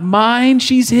 She's not mine,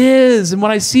 she's his. And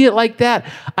when I see it like that,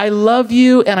 I love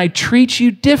you and I treat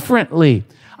you differently.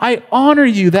 I honor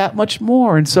you that much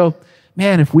more. And so,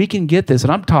 man, if we can get this,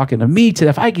 and I'm talking to me today,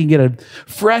 if I can get a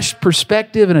fresh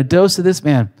perspective and a dose of this,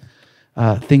 man,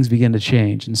 things begin to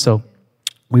change. And so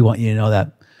we want you to know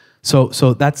that. So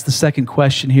that's the second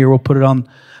question here. We'll put it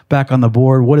back on the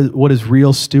board. What is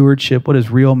real stewardship? What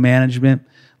is real management?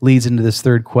 Leads into this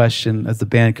third question as the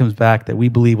band comes back that we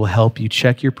believe will help you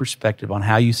check your perspective on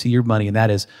how you see your money, and that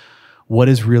is, what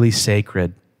is really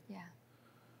sacred? Yeah.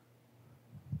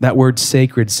 That word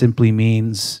sacred simply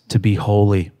means to be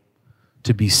holy,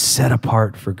 to be set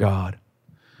apart for God.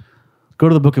 Go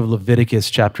to the book of Leviticus,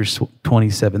 chapter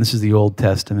 27. This is the Old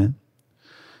Testament.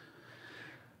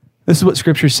 This is what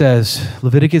Scripture says.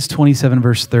 Leviticus 27,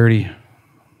 verse 30.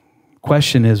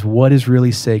 Question is, what is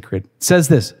really sacred? It says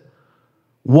this: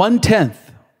 1/10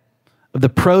 of the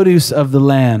produce of the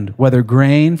land, whether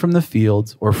grain from the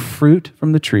fields or fruit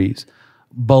from the trees,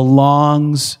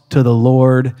 belongs to the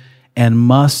Lord and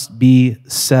must be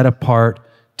set apart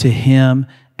to him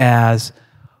as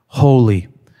holy.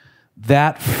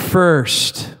 That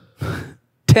first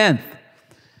 10th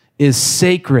is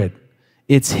sacred.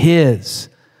 It's his.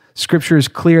 Scripture is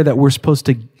clear that we're supposed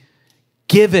to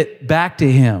give it back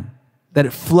to him, that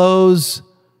it flows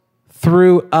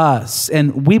through us.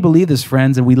 And we believe this,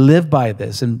 friends, and we live by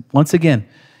this. And once again,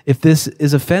 if this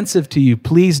is offensive to you,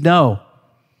 please know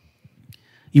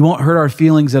you won't hurt our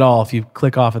feelings at all if you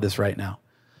click off of this right now.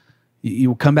 You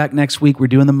will come back next week. We're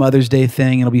doing the Mother's Day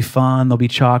thing. It'll be fun. There'll be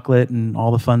chocolate and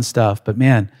all the fun stuff. But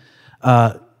man,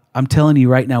 I'm telling you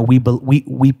right now,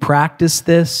 we practice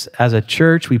this as a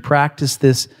church. We practice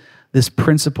this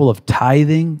principle of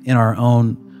tithing in our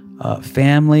own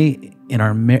family, in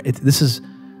our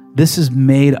this has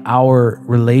made our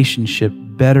relationship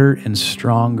better and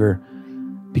stronger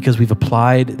because we've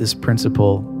applied this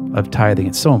principle of tithing.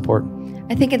 It's so important.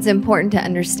 I think it's important to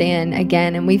understand,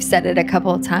 again, and we've said it a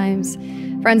couple of times,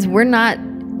 friends, we're not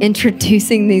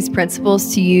introducing these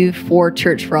principles to you for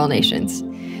Church for All Nations.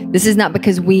 This is not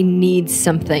because we need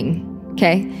something,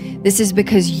 okay? This is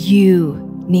because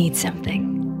you need something.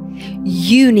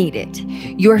 You need it.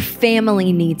 Your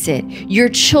family needs it. Your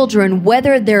children,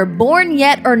 whether they're born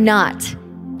yet or not,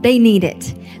 they need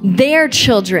it. Their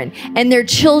children and their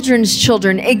children's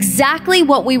children, exactly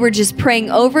what we were just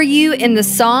praying over you in the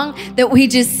song that we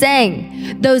just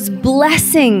sang. Those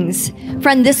blessings,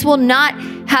 friend, this will not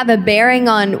have a bearing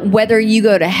on whether you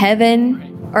go to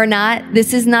heaven or not.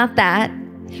 This is not that.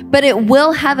 But it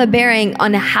will have a bearing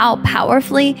on how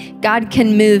powerfully God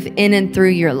can move in and through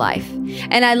your life.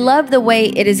 And I love the way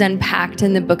it is unpacked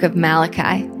in the book of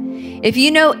Malachi. If you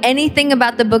know anything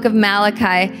about the book of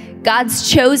Malachi,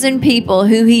 God's chosen people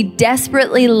who he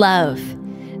desperately loves,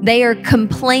 they are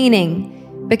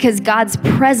complaining because God's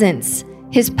presence,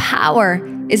 his power,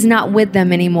 is not with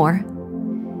them anymore.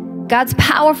 God's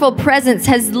powerful presence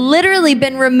has literally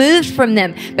been removed from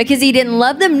them because he didn't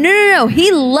love them. No.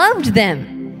 He loved them.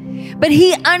 But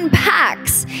he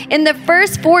unpacks, in the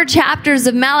first 4 chapters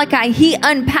of Malachi, he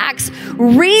unpacks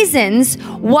reasons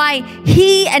why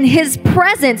he and his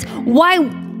presence, why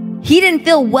he didn't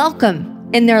feel welcome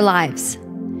in their lives.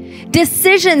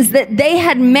 Decisions that they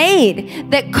had made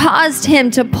that caused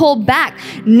him to pull back,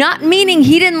 not meaning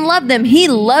he didn't love them, he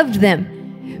loved them.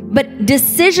 But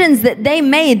decisions that they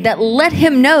made that let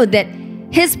him know that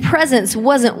his presence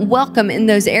wasn't welcome in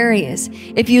those areas.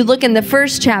 If you look in the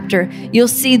first chapter, you'll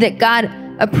see that God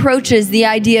approaches the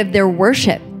idea of their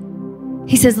worship.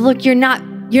 He says, look, you're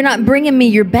not bringing me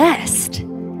your best.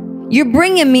 You're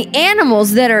bringing me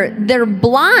animals that are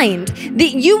blind.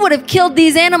 You would have killed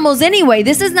these animals anyway.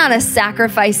 This is not a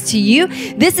sacrifice to you.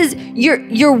 This is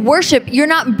your worship. You're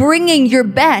not bringing your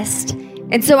best.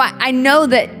 And so I know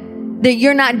that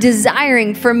you're not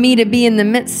desiring for me to be in the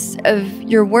midst of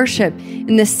your worship.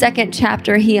 In the second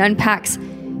chapter, he unpacks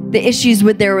the issues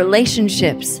with their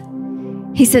relationships.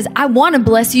 He says, I want to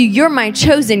bless you. You're my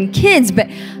chosen kids, but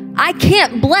I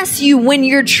can't bless you when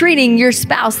you're treating your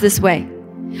spouse this way.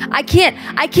 I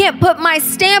can't put my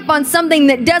stamp on something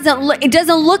that doesn't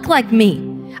look like me.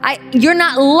 You're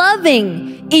not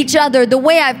loving each other the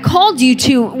way I've called you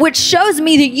to, which shows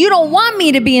me that you don't want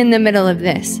me to be in the middle of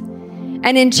this.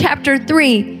 And in chapter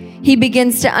 3, he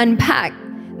begins to unpack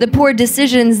the poor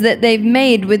decisions that they've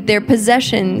made with their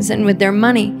possessions and with their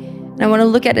money. And I want to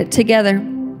look at it together.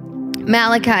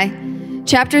 Malachi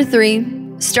chapter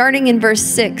 3, starting in verse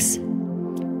 6.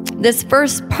 This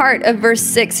first part of verse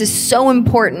 6 is so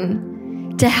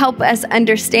important to help us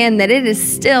understand that it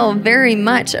is still very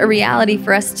much a reality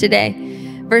for us today.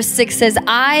 Verse 6 says,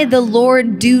 I, the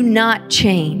Lord, do not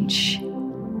change.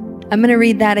 I'm going to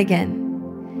read that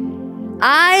again.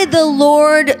 I, the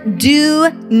Lord,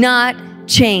 do not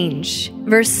change.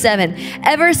 Verse 7,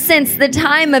 ever since the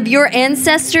time of your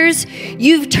ancestors,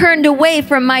 you've turned away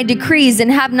from my decrees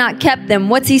and have not kept them.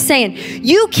 What's he saying?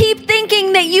 You keep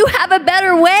thinking that you have a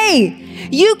better way.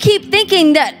 You keep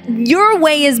thinking that your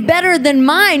way is better than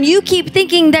mine. You keep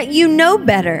thinking that you know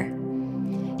better.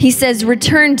 He says,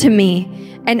 return to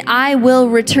me and I will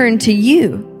return to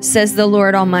you, says the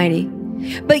Lord Almighty.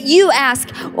 But you ask,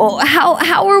 well,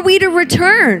 how are we to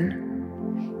return?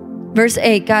 Verse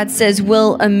 8, God says,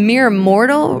 will a mere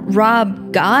mortal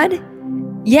rob God?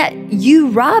 Yet you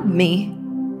rob me.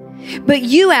 But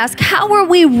you ask, how are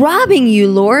we robbing you,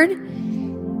 Lord?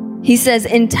 He says,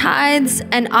 in tithes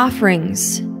and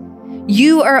offerings,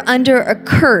 you are under a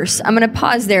curse. I'm going to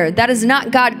pause there. That is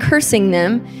not God cursing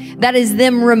them. That is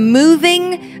them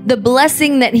removing the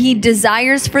blessing that he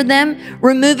desires for them,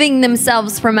 removing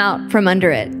themselves from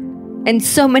under it. And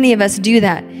so many of us do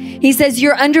that. He says,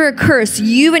 you're under a curse,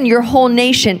 you and your whole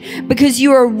nation, because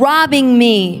you are robbing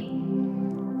me.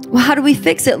 Well, how do we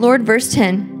fix it, Lord? Verse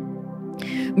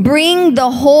 10. Bring the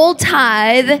whole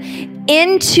tithe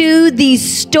into the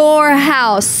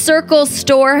storehouse, circle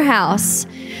storehouse.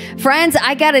 Friends,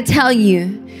 I got to tell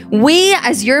you, we,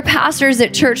 as your pastors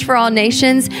at Church for All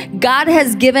Nations, God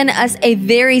has given us a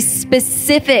very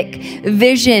specific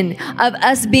vision of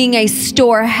us being a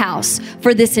storehouse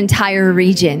for this entire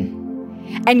region.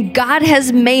 And God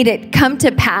has made it come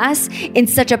to pass in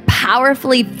such a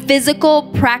powerfully physical,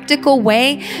 practical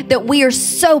way that we are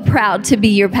so proud to be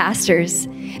your pastors.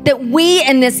 That we,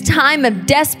 in this time of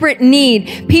desperate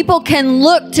need, people can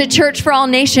look to Church for All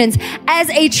Nations as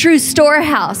a true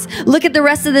storehouse. Look at the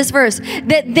rest of this verse.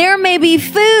 That there may be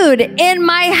food in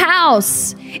my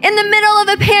house. In the middle of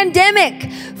a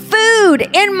pandemic, food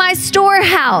in my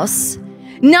storehouse.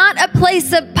 Not a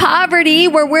place of poverty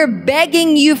where we're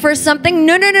begging you for something.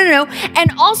 No.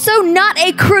 And also not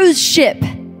a cruise ship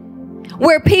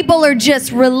where people are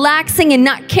just relaxing and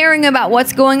not caring about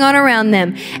what's going on around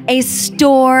them. A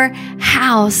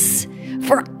storehouse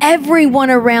for everyone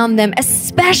around them,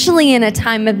 especially in a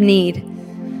time of need.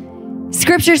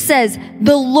 Scripture says,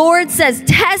 the Lord says,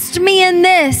 test me in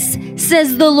this,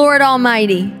 says the Lord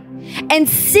Almighty, and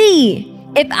see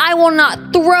if I will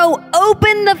not throw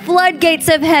open the floodgates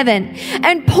of heaven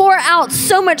and pour out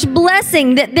so much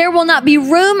blessing that there will not be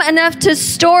room enough to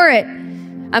store it.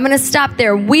 I'm going to stop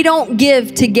there. We don't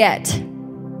give to get.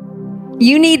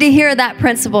 You need to hear that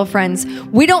principle, friends.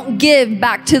 We don't give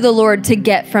back to the Lord to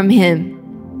get from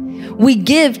him. We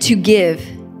give to give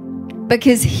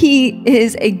because he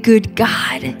is a good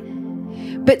God.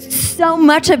 But so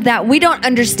much of that, we don't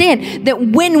understand that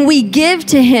when we give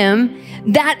to him,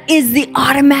 that is the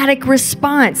automatic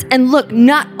response. And look,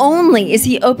 not only is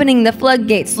he opening the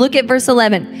floodgates, look at verse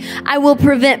 11. I will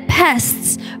prevent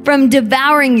pests from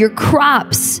devouring your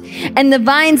crops and the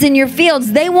vines in your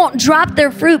fields. They won't drop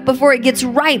their fruit before it gets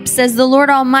ripe, says the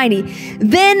Lord Almighty.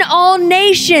 Then all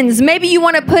nations, maybe you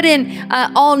want to put in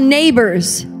all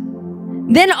neighbors.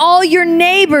 Then all your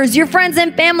neighbors, your friends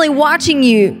and family watching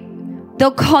you,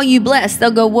 they'll call you blessed. They'll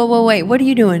go, whoa, wait, what are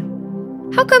you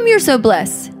doing? How come you're so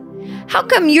blessed? How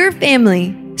come your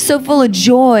family so full of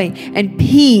joy and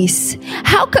peace?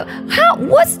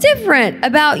 What's different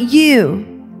about you?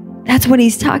 That's what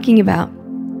he's talking about.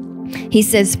 He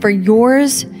says, for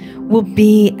yours will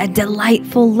be a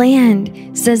delightful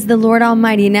land, says the Lord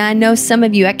Almighty. Now, I know some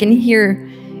of you, I can hear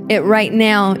it right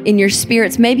now in your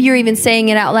spirits. Maybe you're even saying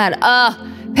it out loud.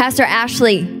 Pastor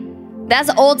Ashley, that's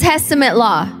Old Testament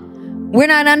law. We're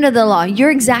not under the law.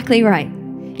 You're exactly right.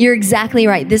 You're exactly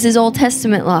right. This is Old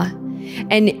Testament law.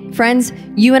 And friends,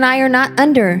 you and I are not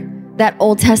under that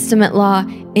Old Testament law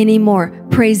anymore.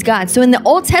 Praise God. So in the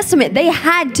Old Testament, they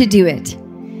had to do it.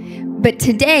 But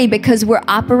today, because we're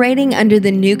operating under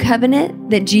the new covenant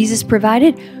that Jesus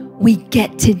provided, we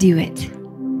get to do it.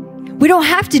 We don't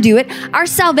have to do it. Our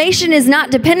salvation is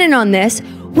not dependent on this.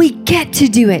 We get to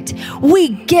do it. We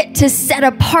get to set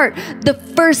apart the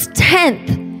first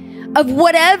 10th of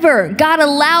whatever God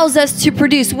allows us to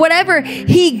produce, whatever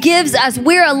He gives us.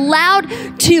 We're allowed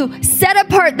to set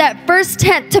apart that first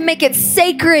 10th to make it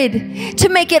sacred, to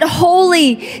make it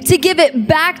holy, to give it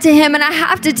back to Him. And I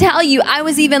have to tell you, I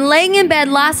was even laying in bed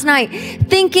last night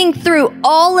thinking through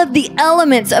all of the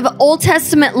elements of Old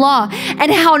Testament law and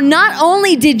how not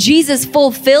only did Jesus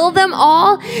fulfill them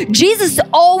all, Jesus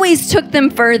always took them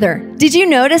further. Did you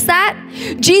notice that?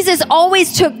 Jesus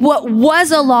always took what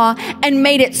was a law and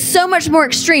made it so much more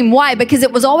extreme. Why? Because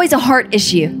it was always a heart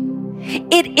issue.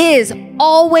 It is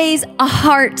always a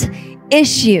heart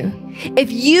issue.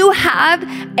 If you have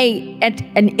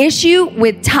an issue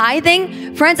with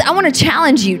tithing, friends, I want to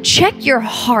challenge you. Check your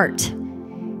heart.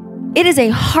 It is a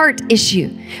heart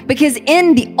issue. Because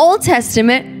in the Old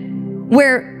Testament,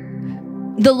 where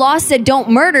the law said don't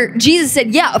murder, Jesus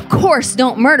said, yeah, of course,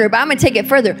 don't murder. But I'm going to take it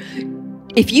further.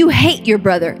 If you hate your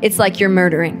brother, it's like you're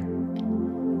murdering.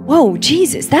 Whoa,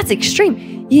 Jesus, that's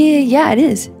extreme. Yeah, it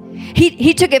is.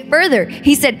 He took it further.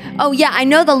 He said, oh yeah, I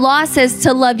know the law says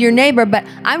to love your neighbor, but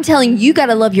I'm telling you, you got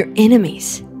to love your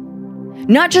enemies.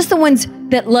 Not just the ones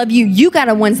that love you. You got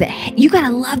to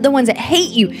love the ones that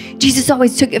hate you. Jesus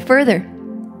always took it further.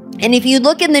 And if you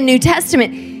look in the New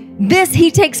Testament, this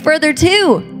He takes further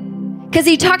too. Because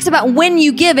He talks about when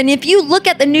you give. And if you look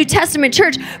at the New Testament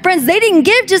church, friends, they didn't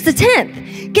give just a 10th.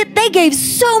 They gave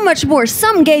so much more.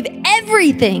 Some gave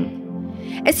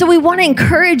everything. And so we want to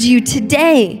encourage you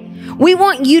today. We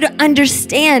want you to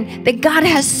understand that God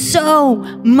has so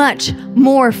much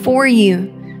more for you.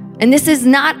 And this is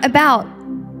not about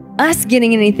us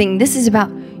getting anything. This is about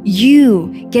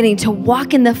you getting to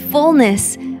walk in the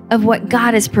fullness of what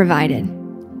God has provided.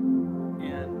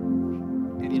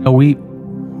 And, you know, we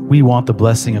want the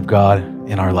blessing of God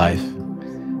in our life.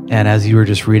 And as you were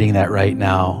just reading that right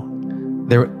now,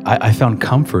 I found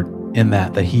comfort in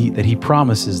that he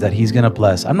promises that He's going to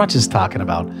bless. I'm not just talking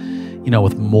about,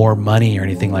 with more money or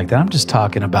anything like that. I'm just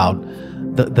talking about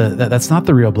that's not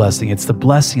the real blessing. It's the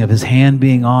blessing of His hand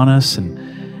being on us, and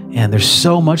there's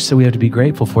so much that we have to be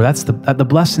grateful for. That's the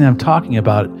blessing that I'm talking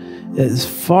about is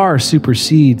far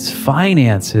supersedes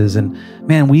finances. And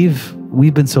man,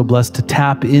 we've been so blessed to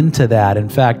tap into that. In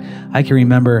fact, I can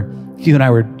remember, you and I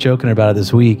were joking about it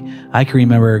this week. I can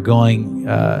remember going,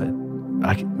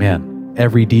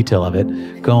 every detail of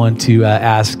it, going to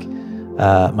ask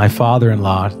my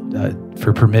father-in-law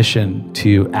for permission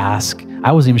to ask.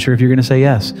 I wasn't even sure if you were going to say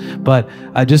yes, but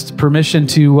just permission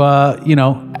to,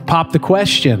 pop the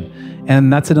question.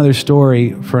 And that's another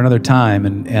story for another time.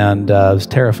 And it was a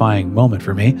terrifying moment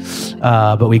for me,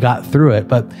 but we got through it.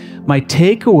 But my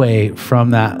takeaway from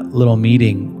that little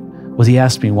meeting was he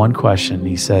asked me one question.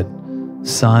 He said,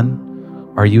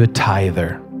 son, are you a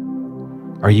tither?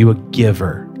 Are you a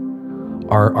giver?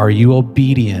 Are you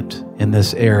obedient in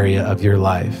this area of your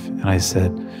life? And I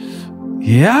said,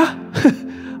 yeah,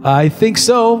 I think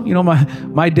so.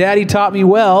 My daddy taught me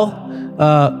well.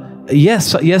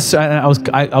 Yes. I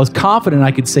was confident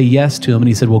I could say yes to him. And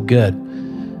he said, well,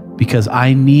 good, because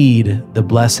I need the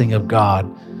blessing of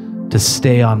God to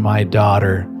stay on my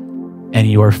daughter and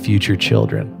your future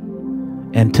children.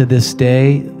 And to this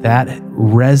day, that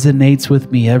resonates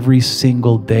with me every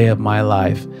single day of my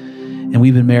life. And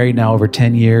we've been married now over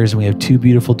 10 years, and we have 2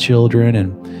 beautiful children.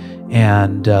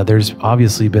 And there's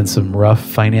obviously been some rough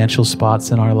financial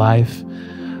spots in our life.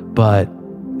 But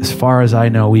as far as I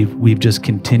know, we've just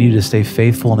continued to stay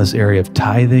faithful in this area of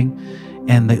tithing.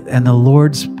 And the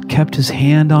Lord's kept His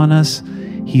hand on us.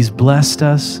 He's blessed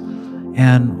us.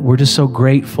 And we're just so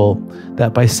grateful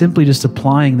that by simply just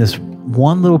applying this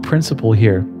one little principle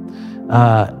here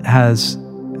has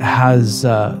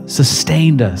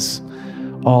sustained us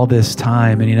all this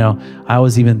time. And, I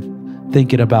was even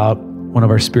thinking about one of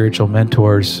our spiritual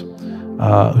mentors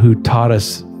who taught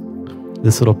us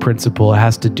this little principle. It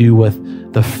has to do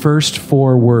with the first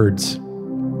 4 words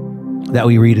that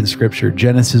we read in Scripture.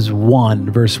 Genesis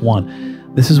 1, verse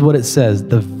 1. This is what it says.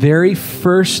 The very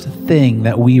first thing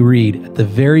that we read at the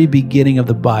very beginning of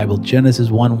the Bible, Genesis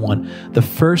 1:1, the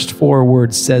first 4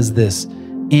 words says this: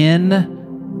 in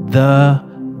the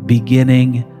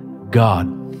beginning, God.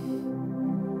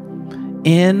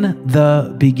 In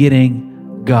the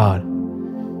beginning, God.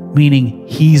 Meaning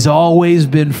He's always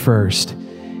been first.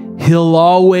 He'll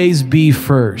always be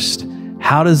first.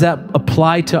 How does that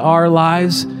apply to our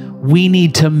lives? We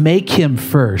need to make Him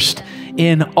first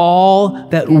in all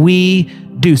that we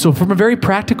do. So from a very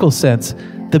practical sense,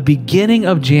 the beginning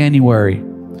of January,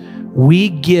 we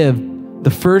give the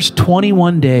first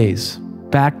 21 days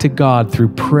back to God through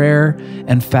prayer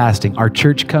and fasting. Our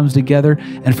church comes together,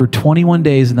 and for 21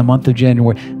 days in the month of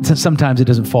January, sometimes it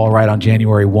doesn't fall right on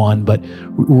January 1, but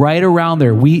right around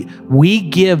there, we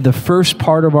give the first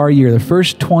part of our year, the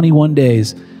first 21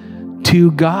 days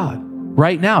to God.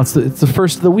 Right now, it's the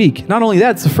first of the week. Not only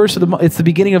that, it's the first of the month. It's the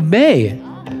beginning of May.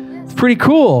 It's pretty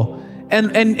cool.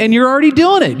 And you're already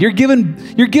doing it. You're giving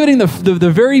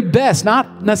the very best.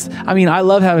 I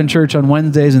love having church on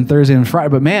Wednesdays and Thursdays and Friday,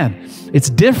 but man, it's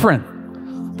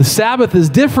different. The Sabbath is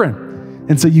different.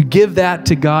 And so you give that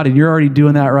to God, and you're already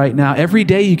doing that right now. Every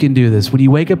day you can do this. When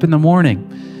you wake up in the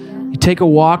morning, you take a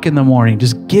walk in the morning,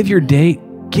 just give your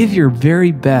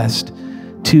very best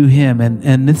to Him.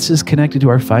 And this is connected to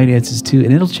our finances too,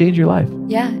 and it'll change your life.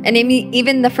 Yeah. And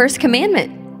even the first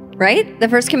commandment, right? The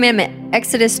first commandment,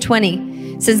 Exodus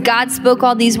 20, says, God spoke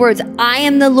all these words. I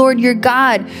am the Lord your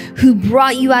God who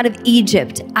brought you out of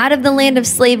Egypt, out of the land of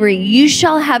slavery. You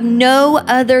shall have no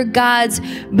other gods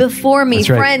before me. That's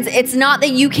right. Friends, it's not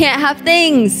that you can't have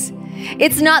things.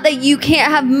 It's not that you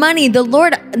can't have money. The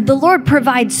Lord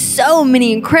provides so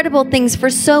many incredible things for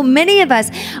so many of us.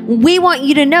 We want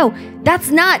you to know that's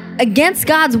not against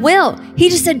God's will. He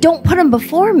just said, don't put them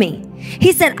before me.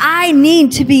 He said, I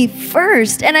need to be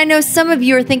first. And I know some of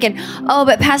you are thinking, oh,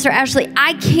 but Pastor Ashley,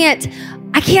 I can't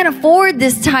afford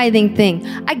this tithing thing.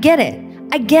 I get it.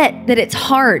 I get that it's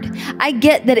hard. I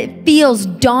get that it feels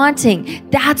daunting.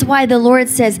 That's why the Lord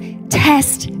says,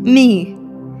 test me.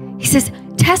 He says,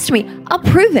 test me. I'll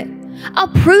prove it. I'll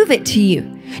prove it to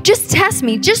you. Just test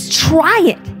me. Just try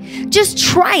it. Just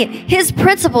try it. His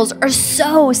principles are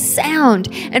so sound.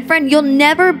 And friend, you'll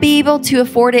never be able to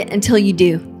afford it until you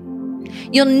do.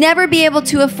 You'll never be able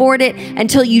to afford it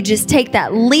until you just take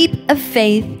that leap of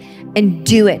faith and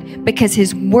do it, because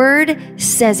His word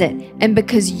says it, and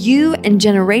because you and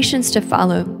generations to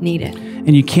follow need it.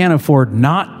 And you can't afford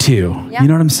not to. Yeah. You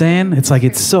know what I'm saying? It's like,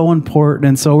 it's so important.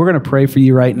 And so we're going to pray for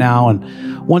you right now.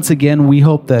 And once again, we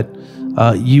hope that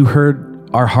you heard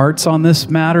our hearts on this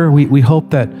matter. We hope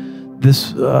that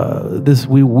this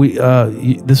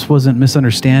wasn't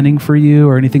misunderstanding for you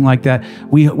or anything like that.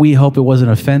 We hope it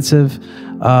wasn't offensive.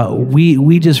 We've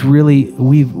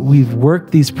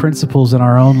worked these principles in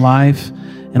our own life,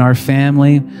 in our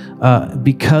family,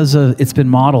 because it's been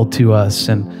modeled to us.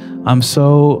 And I'm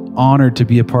so honored to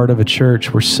be a part of a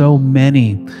church where so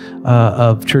many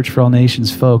of Church for All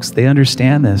Nations folks, they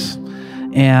understand this.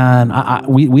 And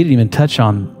we didn't even touch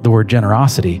on the word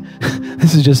generosity.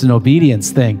 This is just an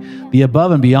obedience thing, the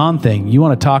above and beyond thing. You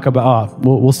want to talk about,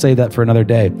 we'll save that for another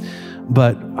day.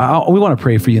 But we want to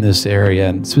pray for you in this area.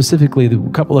 And specifically, a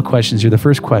couple of questions here. The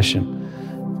first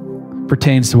question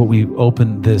pertains to what we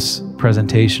opened this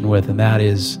presentation with, and that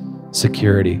is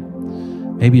security.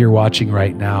 Maybe you're watching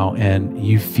right now and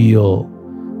you feel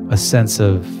a sense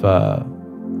of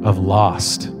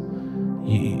lost.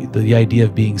 The idea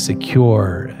of being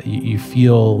secure, you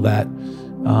feel that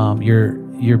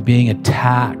you're being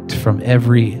attacked from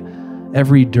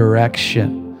every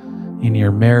direction in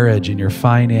your marriage, in your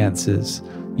finances.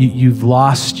 You've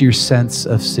lost your sense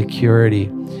of security.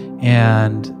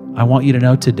 And I want you to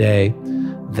know today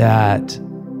that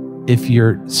if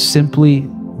you're simply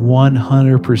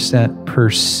 100%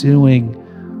 pursuing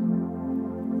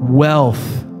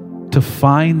wealth to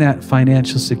find that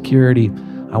financial security,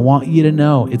 I want you to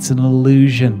know it's an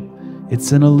illusion.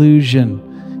 It's an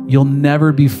illusion. You'll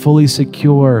never be fully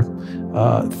secure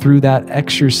through that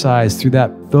exercise, through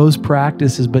those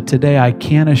practices. But today I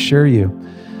can assure you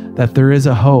that there is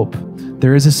a hope.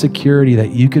 There is a security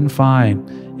that you can find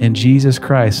in Jesus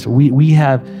Christ. We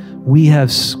have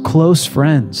close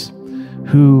friends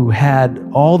who had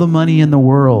all the money in the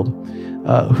world,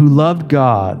 who loved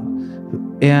God,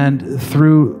 and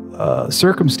through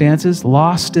circumstances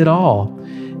lost it all.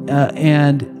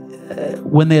 And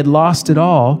when they had lost it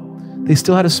all, they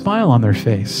still had a smile on their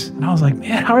face. And I was like,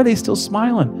 man, how are they still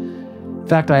smiling? In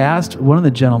fact, I asked one of the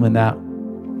gentlemen that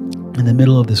in the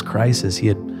middle of this crisis, he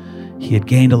had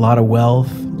gained a lot of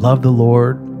wealth, loved the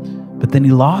Lord, but then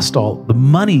he lost all the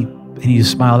money. And he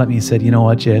just smiled at me and said, you know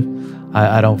what, Jeff?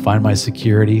 I don't find my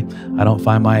security. I don't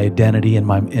find my identity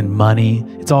in money.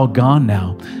 It's all gone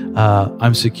now.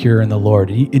 I'm secure in the Lord.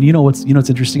 And you know what's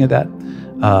interesting at that?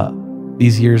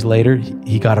 These years later,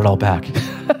 he got it all back.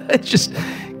 It's just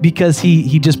because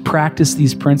he just practiced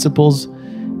these principles.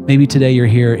 Maybe today you're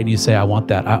here and you say, I want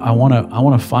that. I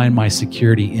want to find my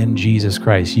security in Jesus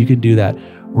Christ. You can do that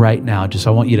right now. I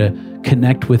want you to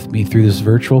connect with me through this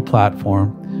virtual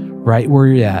platform, right where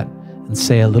you're at, and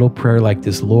say a little prayer like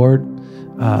this. Lord,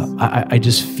 I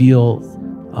just feel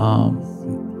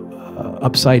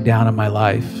upside down in my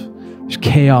life. There's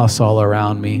chaos all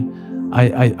around me.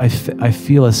 I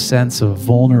feel a sense of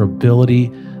vulnerability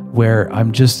where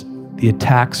the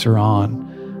attacks are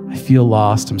on. I feel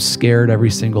lost. I'm scared every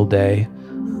single day.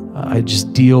 I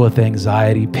just deal with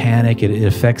anxiety, panic. It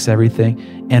affects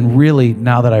everything. And really,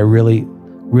 now that I really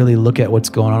look at what's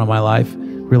going on in my life,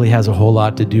 really has a whole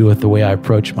lot to do with the way I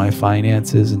approach my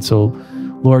finances. And so,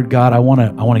 Lord God, I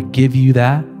want to give you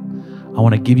that. I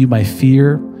want to give you my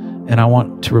fear, and I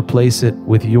want to replace it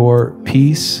with your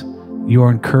peace,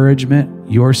 your encouragement,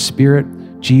 your spirit.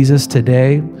 Jesus,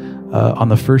 today, on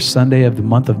the first Sunday of the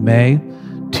month of May,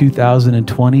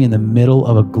 2020, in the middle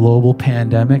of a global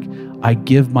pandemic, I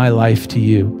give my life to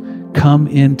you. Come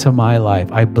into my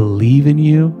life. I believe in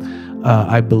you.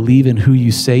 I believe in who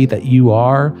you say that you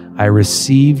are. I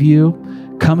receive you.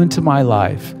 Come into my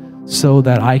life so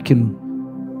that I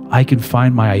can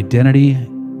find my identity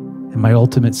and my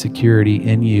ultimate security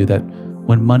in you, that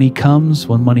when money comes,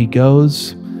 when money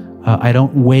goes, I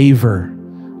don't waver.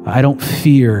 I don't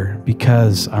fear,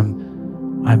 because I'm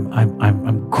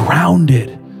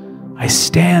grounded. I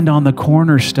stand on the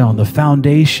cornerstone, the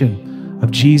foundation of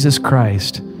Jesus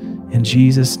Christ. In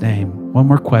Jesus' name. One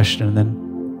more question, and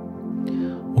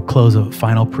then we'll close a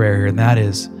final prayer, and that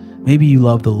is, maybe you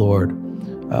love the Lord.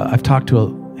 I've talked to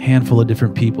a handful of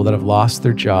different people that have lost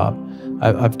their job.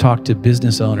 I've talked to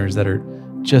business owners that are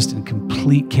just in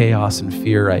complete chaos and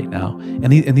fear right now.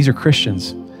 And these are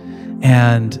Christians.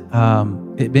 And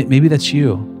maybe that's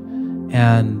you.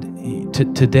 And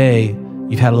today,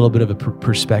 you've had a little bit of a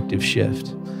perspective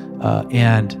shift.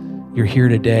 And you're here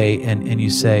today and you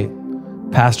say,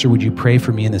 Pastor, would you pray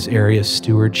for me in this area of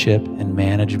stewardship and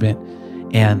management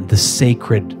and the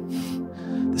sacred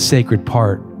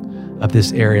part of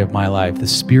this area of my life, the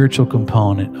spiritual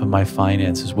component of my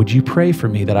finances? Would you pray for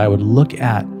me that I would look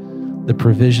at the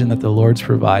provision that the Lord's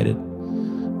provided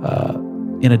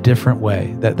in a different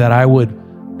way, that I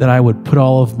would put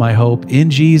all of my hope in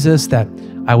Jesus, that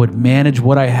I would manage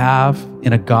what I have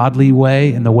in a godly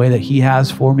way, in the way that He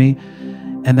has for me,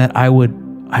 and that I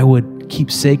would keep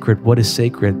sacred what is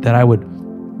sacred, that I would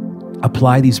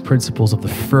apply these principles of the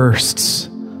firsts,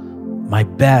 my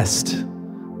best,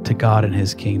 to God and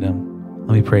His kingdom.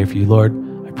 Let me pray for you. Lord,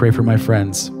 I pray for my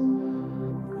friends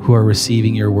who are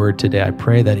receiving your word today. I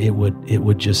pray that it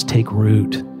would just take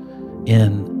root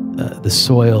in the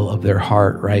soil of their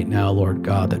heart right now, Lord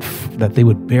God, that they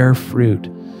would bear fruit.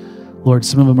 Lord,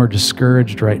 some of them are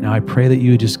discouraged right now. I pray that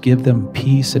you would just give them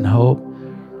peace and hope.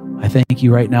 I thank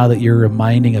you right now that you're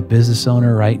reminding a business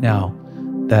owner right now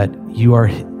that you are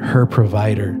her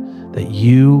provider, that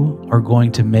you are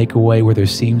going to make a way where there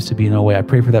seems to be no way. I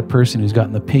pray for that person who's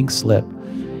gotten the pink slip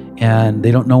and they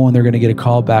don't know when they're going to get a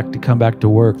call back to come back to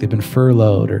work. They've been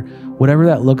furloughed or whatever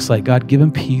that looks like. God, give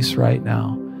them peace right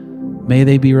now. May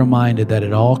they be reminded that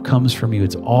it all comes from you.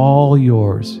 It's all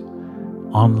yours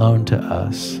on loan to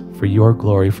us for your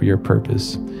glory, for your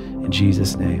purpose. In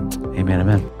Jesus' name, amen,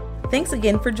 amen. Thanks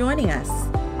again for joining us.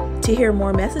 To hear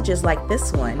more messages like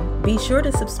this one, be sure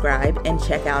to subscribe and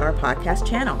check out our podcast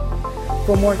channel.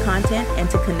 For more content and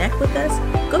to connect with us,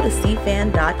 go to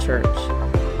cfan.church.